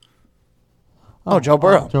 Oh, Joe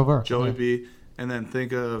Burrow. Joe Burrow. Joey yeah. B, and then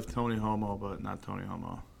think of Tony Homo, but not Tony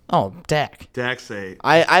Homo. Oh, Dak. Dak's 8.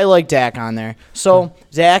 I like Dak on there. So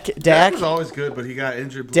Dak Dak was always good, but he got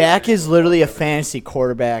injured. Dak is literally a fantasy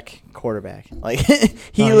quarterback. Like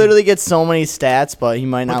he Oh, literally gets so many stats, but he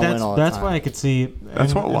might But not that's, win all the that's time. why I could see.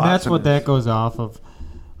 That's what and that's Watson what is. that goes off of.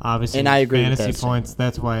 Obviously, And I agree with fantasy that, points.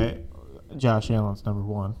 That's why Josh Allen's number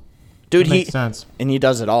 1. Dude, It makes sense. and he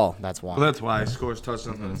does it all. That's why. Well, that's why he scores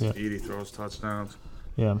touchdowns and his Yeah. feet. He throws touchdowns.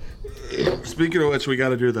 Yeah. Speaking of which, we got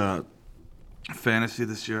to do the fantasy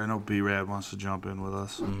this year. I know B-Rad wants to jump in with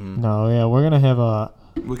us. No, yeah, we're gonna have a.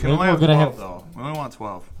 We I can think only we're have gonna 12, have- though. We only want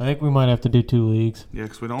 12. I think we might have to do 2 leagues. Yeah,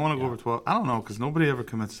 because we don't want to go over 12. I don't know, because nobody ever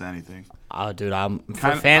commits to anything. Oh, dude, I'm for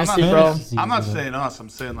Kinda- fantasy, I'm not, bro. Fantasy. I'm not saying us. I'm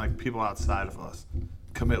saying, like, people outside of us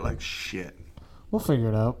commit like shit. We'll figure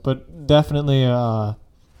it out, but definitely, we're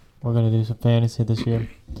gonna do some fantasy this year.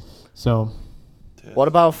 So What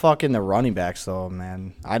about fucking the running backs, though,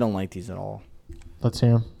 man? I don't like these at all. let's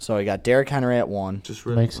hear him. So we got Derrick Henry at 1, Just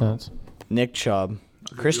really Makes sense. Nick Chubb,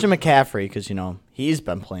 Christian McCaffrey, because he's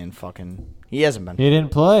been playing fucking. He hasn't been. He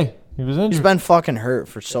didn't play. He was He's injured. been fucking hurt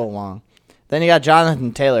for so long. Then you got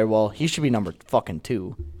Jonathan Taylor. Well, he should be number fucking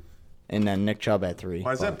 2, and then Nick Chubb at 3.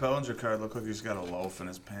 Why does that Bellinger card look like he's got a loaf in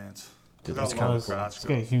his pants? Dude, Look that's how low He's the crotch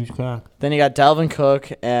got a goes. huge cock. Then you got Dalvin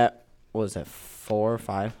Cook at what was that 4 or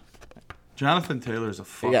 5? Jonathan Taylor's a You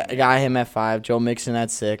fucking. got him at 5. Joe Mixon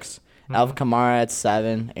at 6. Alvin Kamara at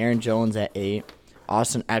 7. Aaron Jones at 8.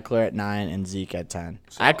 Austin Eckler at 9, and Zeke at 10.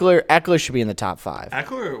 Eckler should be in the top 5.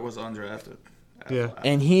 Eckler was undrafted. Yeah.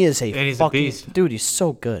 And he is a he's a fucking beast. dude. He's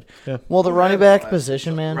so good. Yeah. Well, the Who running had back him last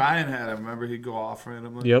position, year? man. Ryan had him. Remember, he'd go off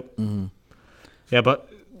randomly. Yep. Yeah, but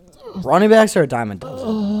Running backs are a dime a dozen.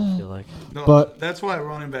 I feel like. No, But- that's why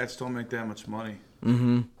running backs don't make that much money.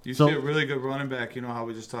 Mm-hmm. You So- see a really good running back. You know how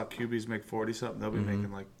we just talk QBs make 40 something. They'll be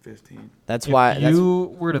making like 15. That's if why. That's,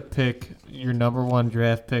 you were to pick your number 1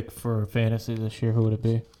 draft pick for fantasy this year, who would it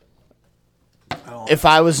be? if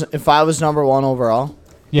I was number 1 overall,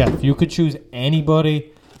 Yeah, if you could choose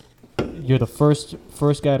anybody, you're the first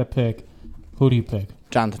guy to pick. Who do you pick?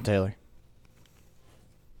 Jonathan Taylor.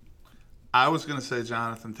 I was gonna say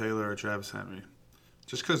Jonathan Taylor or Travis Henry,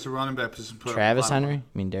 just because the running back position put Travis up a lot of Henry.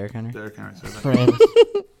 I mean Derrick Henry. Derrick Henry said that. Travis.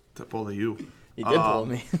 To both of you. He did pull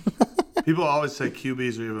me. People always say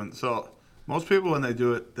QBs are even so. Most people when they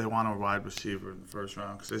do it, they want a wide receiver in the first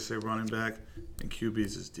round because they say running back and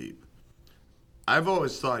QBs is deep. I've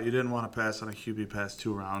always thought you didn't want to pass on a QB past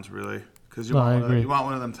 2 rounds, really, because you, No, I want agree. you want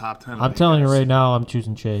one of them top 10. I'm telling you right now, I'm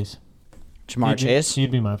choosing Chase. Jamar Chase.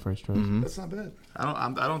 He'd be my first choice. That's not bad.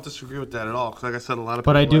 I don't disagree with that at all. Because like I said, a lot of.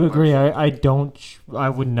 But I people do like agree. Marshall. I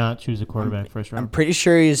would not choose a quarterback first I'm round. pretty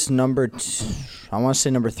sure he's number. I want to say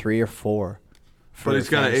number 3 or 4. But he's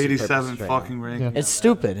got an fantasy 87 purposes right fucking now. ranking. Yeah. It's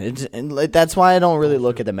stupid. And like, that's why I don't really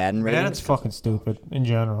look at the Madden Madden's ratings. fucking stupid in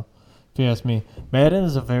general. If you ask me, Madden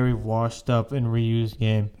is a very washed up and reused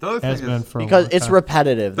game. The other Has thing been is- for a Because long it's time.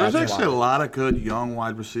 repetitive. There's That's actually why. a lot of good young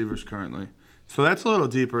wide receivers currently. So that's a little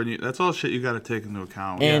deeper, and that's all shit you got to take into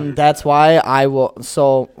account. And that's why I will.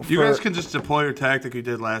 So you for- guys can just deploy your tactic you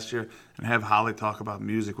did last year and have Holly talk about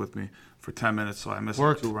music with me for 10 minutes, so I missed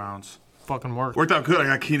Worked. 2 rounds. fucking work. Worked out good. I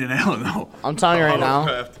got Keenan Allen though. I'm telling you right now,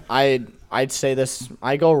 Autocraft. I'd say this.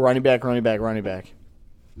 I go running back.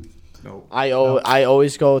 No. I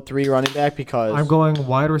always go 3 running back because I'm going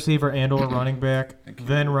wide receiver and or running back,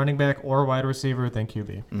 then running back or wide receiver, then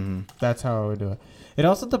QB. Mm-hmm. That's how I would do it. It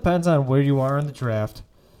also depends on where you are in the draft.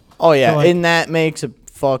 Oh yeah, So, like- and that makes a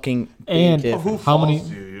fucking big And difference. Who How falls many-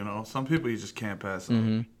 to you, you know? know. Some people you just can't pass up.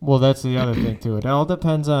 Mm-hmm. Well, that's the other thing too. It all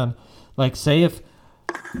depends on, like, say if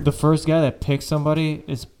the first guy that picks somebody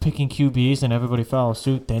is picking QBs and everybody follows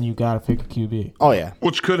suit, then you gotta pick a QB. Oh yeah.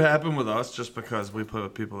 Which could happen with us just because we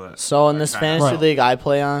put people that. So in this fantasy Right. league I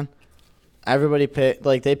play on, everybody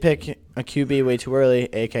they pick a QB way too early,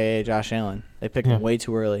 aka Josh Allen. They pick him way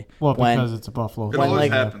too early. Well, When- because it's a Buffalo. It when, always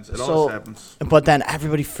like- happens. It so- always happens. But then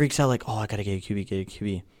everybody freaks out like, oh, I gotta get a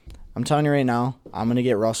QB. I'm telling you right now, I'm gonna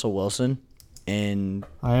get Russell Wilson, and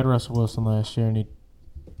I had Russell Wilson last year, and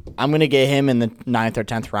I'm gonna get him in the 9th or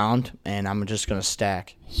 10th round, and I'm just gonna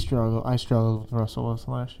stack. I struggled with Russell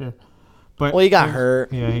Wilson last year. But Well, he got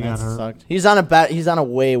hurt. Yeah, he That got hurt. sucked. He's on a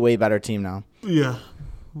way better team now. Yeah.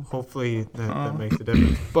 Hopefully that makes a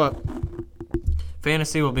difference. But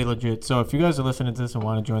fantasy will be legit. So if you guys are listening to this and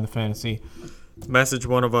want to join the fantasy, message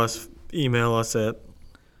one of us, email us at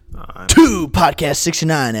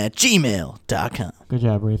 2podcast69@gmail.com. good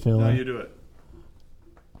job, refill. Now you do it.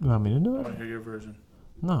 You want me to do I it? want to hear your version.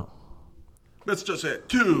 No. Let's just say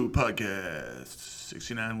 2 podcasts,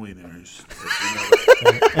 69 wieners.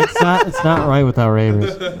 It's not right without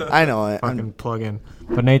ravers. I know it. Fucking plug in.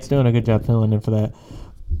 But Nate's doing a good job filling in for that.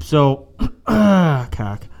 So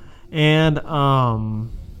cock. And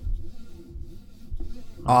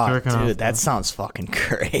Oh, jerking off, dude, that though. sounds fucking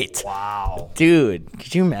great. Wow, dude,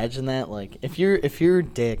 could you imagine that? Like, if your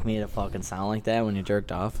dick made a fucking sound like that when you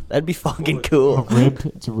jerked off, that'd be fucking cool. ribbed.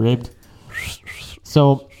 It's ribbed.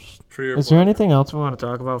 So, For your is there anything else we want to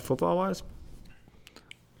talk about football wise?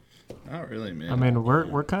 Not really, man. I mean,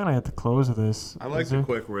 we're kind of at the close of this. I like Is the there-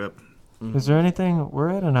 quick rip. Is there anything? We're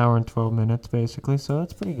at an hour and 12 minutes basically, so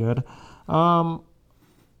that's pretty good.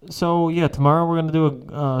 So yeah, tomorrow we're gonna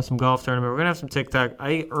do some golf tournament. We're gonna have some TikTok.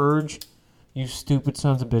 I urge you stupid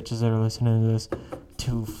sons of bitches that are listening to this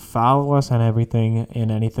to follow us on everything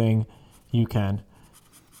and anything you can.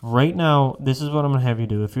 Right now, this is what I'm gonna have you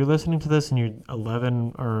do. If you're listening to this and you're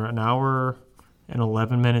 11 or an hour and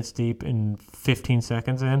 11 minutes deep and 15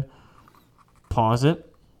 seconds in, pause it.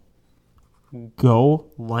 Go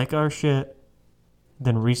like our shit,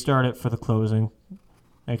 then restart it for the closing.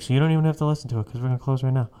 Actually, you don't even have to listen to it because we're going to close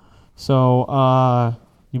right now. So,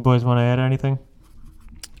 you boys want to add anything?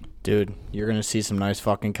 Dude, you're gonna see some nice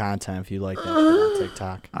fucking content if you like that shit on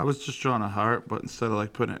TikTok. I was just drawing a heart, but instead of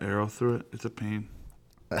like putting an arrow through it, it's a pain.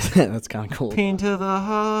 That's kind of cool. Pain to the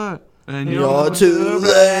heart. And You're too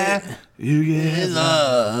late. You get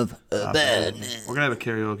Love a bad man. We're gonna have a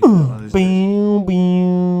karaoke. one of these days.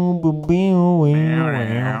 Bow, bow, bow, bow,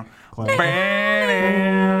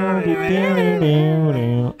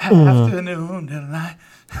 bow. Afternoon delight.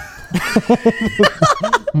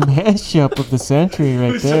 Mashup of the century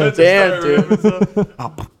right there. Damn, dude.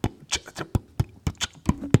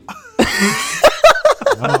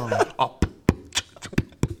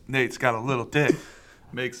 Nate's got a little dick.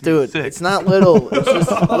 Makes me Dude, sick. it's not little. It's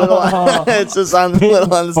just little. It's just on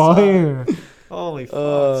little on the side. Fire. Holy fuck.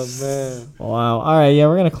 Oh man. Wow. All right. Yeah,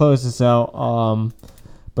 we're going to close this out.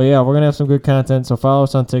 But yeah, we're going to have some good content. So follow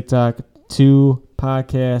us on TikTok,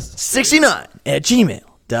 2podcast.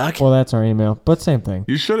 69@gmail.com. Well, that's our email, but same thing.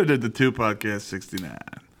 You should have did the 2 podcast 69.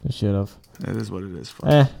 We should have. That is what it is.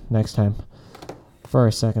 For. Next time. For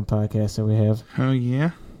our second podcast that we have. Oh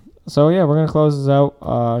yeah. So yeah, we're going to close this out.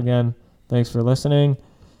 Again, thanks for listening.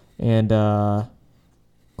 And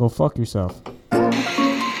go fuck yourself.